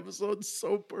ends the episode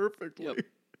so perfectly.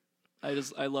 Yep.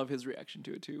 I love his reaction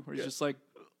to it too, where he's just like,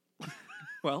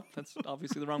 well, that's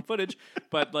obviously the wrong footage,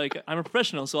 but like I'm a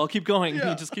professional, so I'll keep going. Yeah.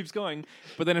 He just keeps going,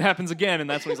 but then it happens again, and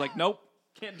that's when he's like, nope,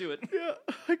 can't do it. Yeah,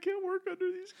 I can't work under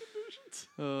these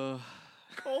conditions.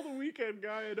 Call the weekend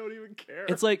guy. I don't even care.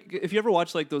 It's like if you ever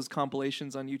watch like those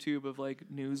compilations on YouTube of like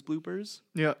news bloopers.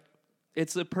 Yeah.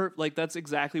 It's like that's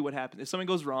exactly what happens. If something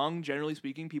goes wrong, generally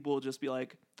speaking, people will just be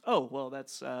like, Oh, well,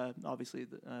 that's obviously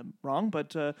wrong,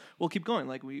 but we'll keep going.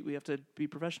 Like, we have to be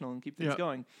professional and keep things Yeah.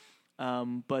 going.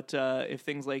 But if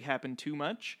things like happen too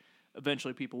much,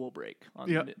 eventually people will break on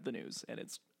Yeah. the news, and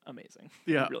it's amazing.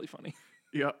 Yeah. Really funny.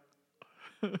 Yeah.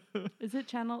 Is it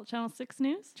Channel 6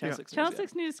 News? Channel Yeah. 6 Channel News,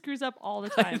 6 News screws up all the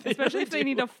time, They especially really if they do.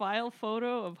 need a file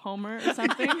photo of Homer or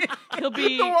something. He'll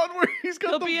be The one where he's got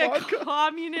he'll the be vodka. a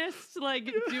communist, like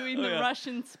doing Oh, the yeah.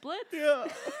 Russian splits. Yeah.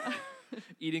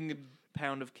 Eating a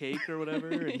pound of cake or whatever.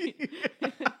 And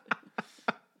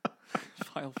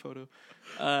file photo.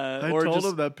 I Or told just,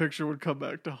 him that picture would come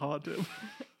back to haunt him.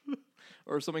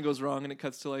 or if something goes wrong and it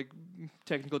cuts to like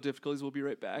technical difficulties, we'll be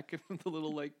right back. The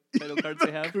little like title cards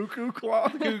they have. Cuckoo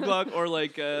clock. Cuckoo clock, or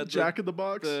like Jack in the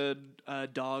Box. the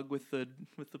dog with the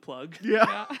plug.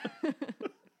 Yeah. Yeah.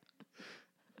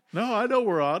 No, I know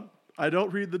we're on. I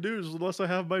don't read the news unless I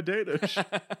have my Danish.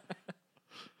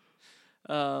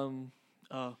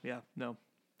 Oh yeah, no,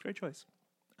 great choice.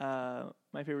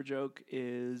 My favorite joke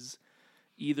is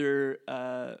either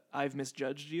I've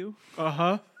misjudged you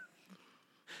Uh-huh.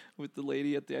 with the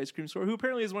lady at the ice cream store, who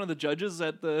apparently is one of the judges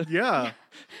at the Yeah.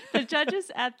 The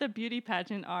judges at the beauty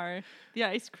pageant are the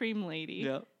ice cream lady,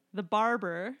 yeah, the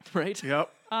barber, right. Yep.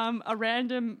 a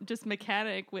random just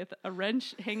mechanic with a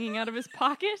wrench hanging out of his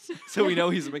pocket, So we know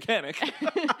he's a mechanic.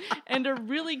 and a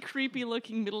really creepy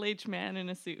looking middle-aged man in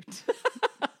a suit.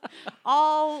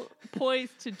 All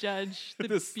poised to judge the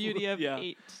This- beauty of yeah,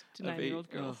 8 to Of 9-year-old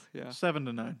eight. girls. Oh, yeah. 7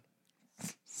 to 9.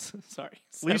 Sorry.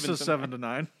 Lisa's 7 7 to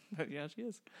 9. Yeah, she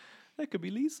is. That could be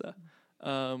Lisa.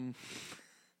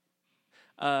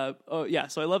 Oh yeah,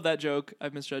 so I love that joke.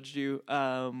 I've misjudged you.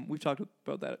 We've talked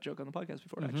about that joke on the podcast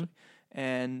before, actually.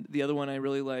 And the other one I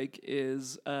really like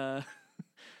is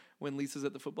when Lisa's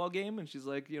at the football game and she's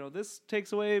like, this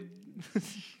takes away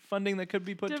funding that could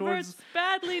be put Diverts towards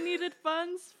badly needed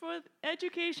funds for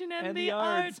education and, the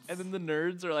arts. And then the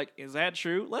nerds are like, is that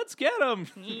true? Let's get them.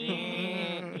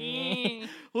 Yeah.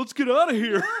 Let's get out of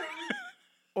here.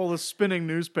 Oh, the spinning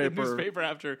The newspaper, newspaper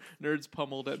after nerds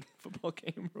pummeled at football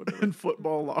game or whatever. in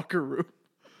football locker room.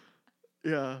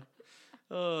 Yeah.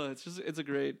 Oh, it's a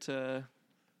great, I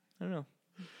don't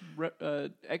know,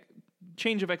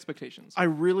 change of expectations. I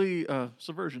really,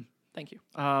 subversion. Thank you.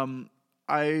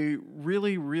 I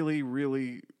really, really,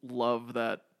 really love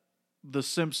that The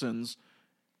Simpsons,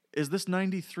 is this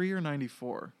 93 or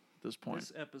 94 at this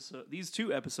point? These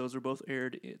two episodes were both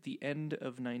aired at the end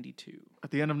of 92.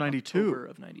 At the end of 92. October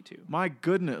of 92. My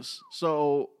goodness.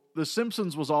 So The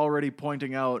Simpsons was already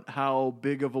pointing out how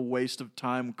big of a waste of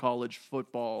time college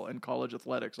football and college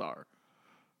athletics are.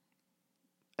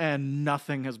 And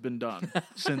nothing has been done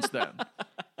since then.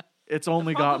 It's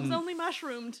only Problem's gotten only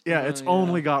mushroomed. yeah, it's yeah.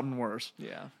 only gotten worse.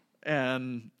 Yeah.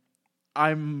 And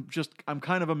I'm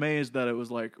kind of amazed that it was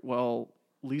like, well,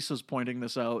 Lisa's pointing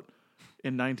this out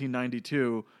in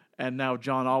 1992 and now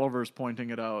John Oliver's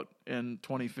pointing it out in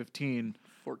 2015.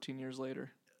 14 years later.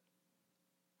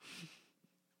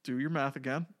 Do your math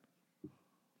again.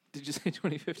 Did you say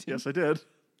 2015? Yes, I did.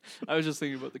 I was just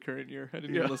thinking about the current year. I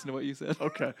didn't Yeah. even listen to what you said.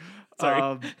 Okay.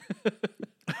 Sorry.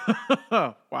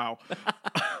 Wow.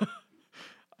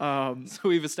 So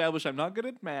we've established I'm not good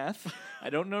at math.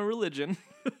 I don't know religion.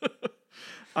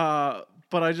 But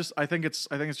I think it's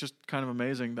just kind of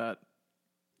amazing that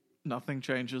nothing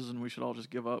changes and we should all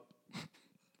just give up.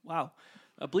 Wow.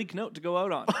 A bleak note to go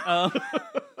out on.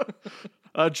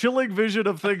 A chilling vision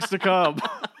of things to come.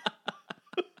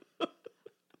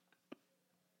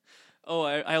 Oh,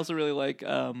 I also really like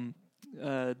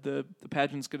the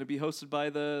pageant's going to be hosted by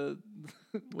the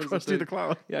what is it, Krusty the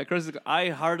Clown. Yeah, Krusty. I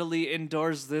heartily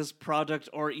endorse this product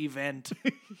or event.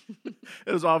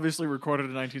 It was obviously recorded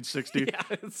in 1960. Yeah,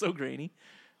 it's so grainy.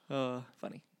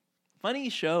 Funny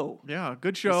show. Yeah,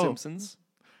 good The show. Simpsons.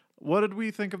 What did we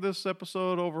think of this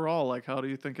episode overall? Like, how do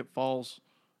you think it falls?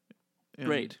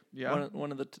 Great. Yeah.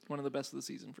 One of the best of the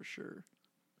season for sure.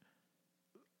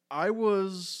 I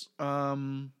was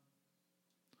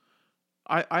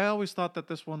I always thought that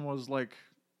this one was like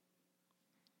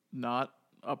not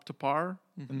up to par,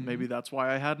 and maybe that's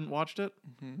why I hadn't watched it.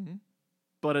 Mm-hmm.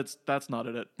 But that's not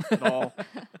it at all.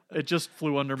 It just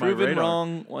flew under my Proven radar.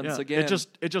 wrong once Yeah, again.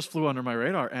 It just flew under my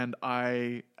radar, and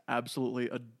I absolutely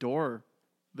adore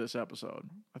this episode.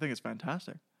 I think it's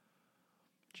fantastic.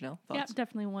 Janelle, Yeah, thoughts?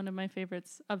 definitely one of my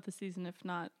favorites of the season, if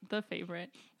not the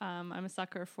favorite. I'm a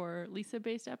sucker for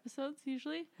Lisa-based episodes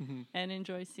usually, and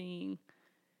enjoy seeing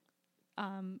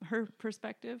her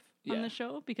perspective on Yeah. the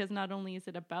show, because not only is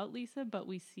it about Lisa, but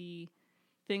we see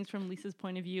things from Lisa's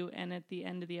point of view, and at the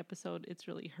end of the episode, it's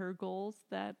really her goals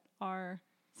that are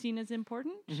seen as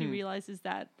important. She realizes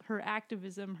that her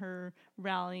activism, her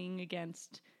rallying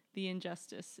against the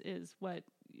injustice is what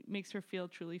makes her feel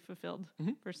truly fulfilled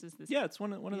versus this. Yeah, it's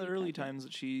one of the beauty early pageant. times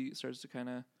that she starts to kind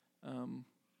of,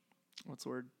 what's the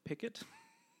word? Picket?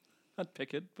 Not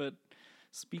picket, but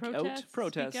speak out.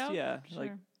 Protest. Speak out? Yeah,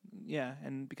 Sure. yeah,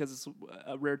 and because it's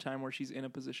a rare time where she's in a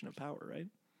position of power, right?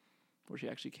 Where she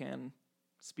actually can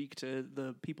speak to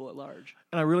the people at large.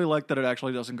 And I really like that it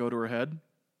actually doesn't go to her head.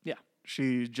 Yeah,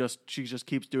 She just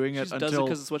keeps doing she it just does it until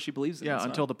because it's what she believes in. yeah It's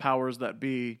until not the powers that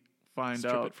be find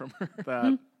strip out it from her.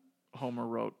 that Homer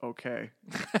wrote okay.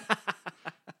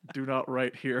 Do not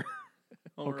write here.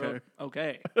 Okay.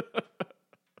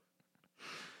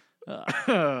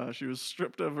 She was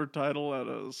stripped of her title at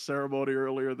a ceremony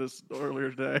earlier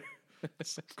today.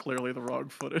 It's clearly the wrong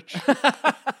footage.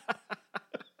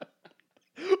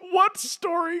 What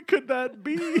story could that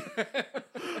be?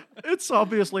 It's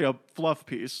obviously a fluff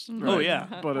piece. Oh,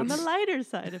 yeah. But on the it's lighter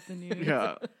side of the news.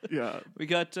 yeah. We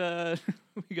got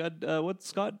what's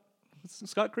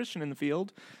Scott Christian in the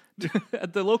field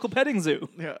at the local petting zoo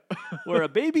Yeah. where a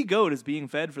baby goat is being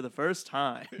fed for the first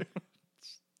time.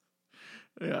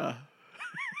 Yeah.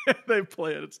 They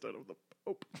play it instead of the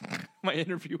Pope. My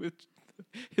interview with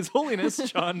His Holiness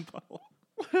John Paul.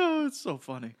 Oh, it's so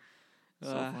funny. So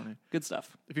funny. Good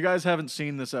stuff. If you guys haven't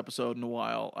seen this episode in a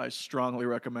while, I strongly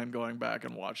recommend going back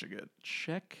and watching it.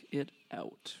 Check it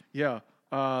out. Yeah.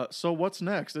 So what's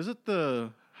next? Is it the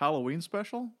Halloween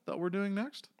special that we're doing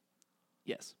next?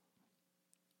 Yes,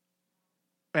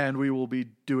 And we will be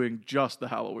doing just the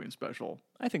Halloween special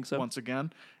I think so. once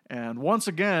again. And once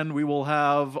again, we will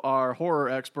have our horror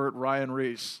expert, Ryan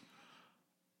Reese.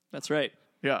 That's right.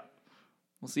 Yeah.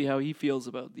 We'll see how he feels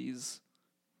about these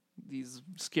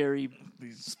scary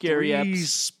Three apps.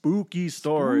 spooky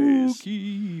stories.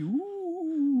 Spooky.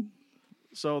 Ooh.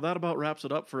 So that about wraps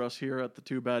it up for us here at the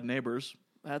Two Bad Neighbors.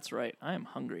 That's right. I am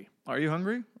hungry. Are you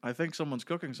hungry? I think someone's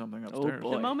cooking something upstairs.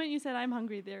 boy. The moment you said I'm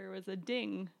hungry, there was a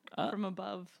ding from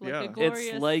above, like yeah. a It's glorious.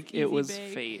 It's like easy it was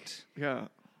bake. fate. Yeah.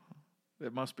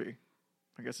 It must be.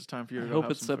 I guess it's time for you I to hope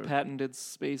have it's some a food. patented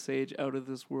space age out of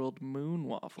this world moon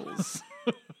waffles.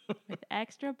 with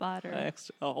extra butter.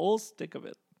 A whole stick of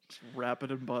it. Wrap it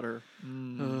in butter.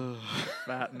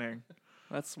 Fattening.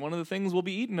 That's one of the things we'll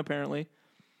be eating apparently.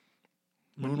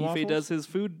 When Moon Ife waffles? does his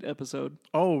food episode.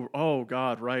 Oh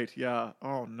God, right. Yeah.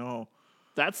 Oh no.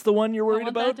 That's the one you're worried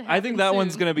want that about? to I think happen that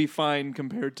one's soon. going to be fine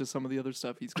compared to some of the other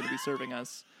stuff he's going to be serving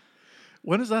us.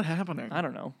 When is that happening? I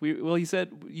don't know. He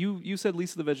said you said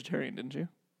Lisa the vegetarian, didn't you?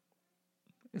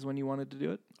 Is when you wanted to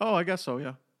do it. Oh, I guess so,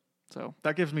 yeah. So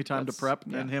That gives me time to That's- prep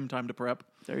yeah. and him time to prep.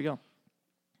 there you go.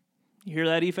 You hear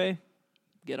that, Ife?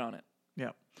 Get on it. Yeah.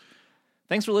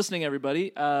 Thanks for listening,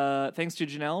 everybody. Thanks to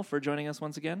Janelle for joining us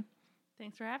once again.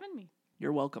 Thanks for having me.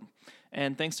 You're welcome.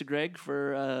 And thanks to Greg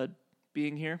for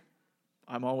being here.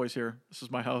 I'm always here. This is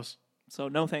my house. So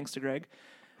no thanks to Greg.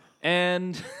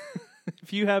 And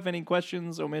if you have any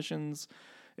questions, omissions,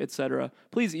 etc.,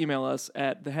 please email us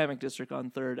at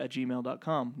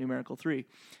thehammockdistricton3rd@gmail.com, numerical 3.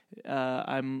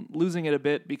 I'm losing it a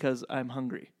bit because I'm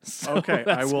hungry. So Okay, I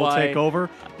that's will why- take over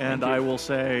and Thank you. I will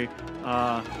say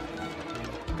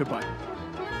goodbye.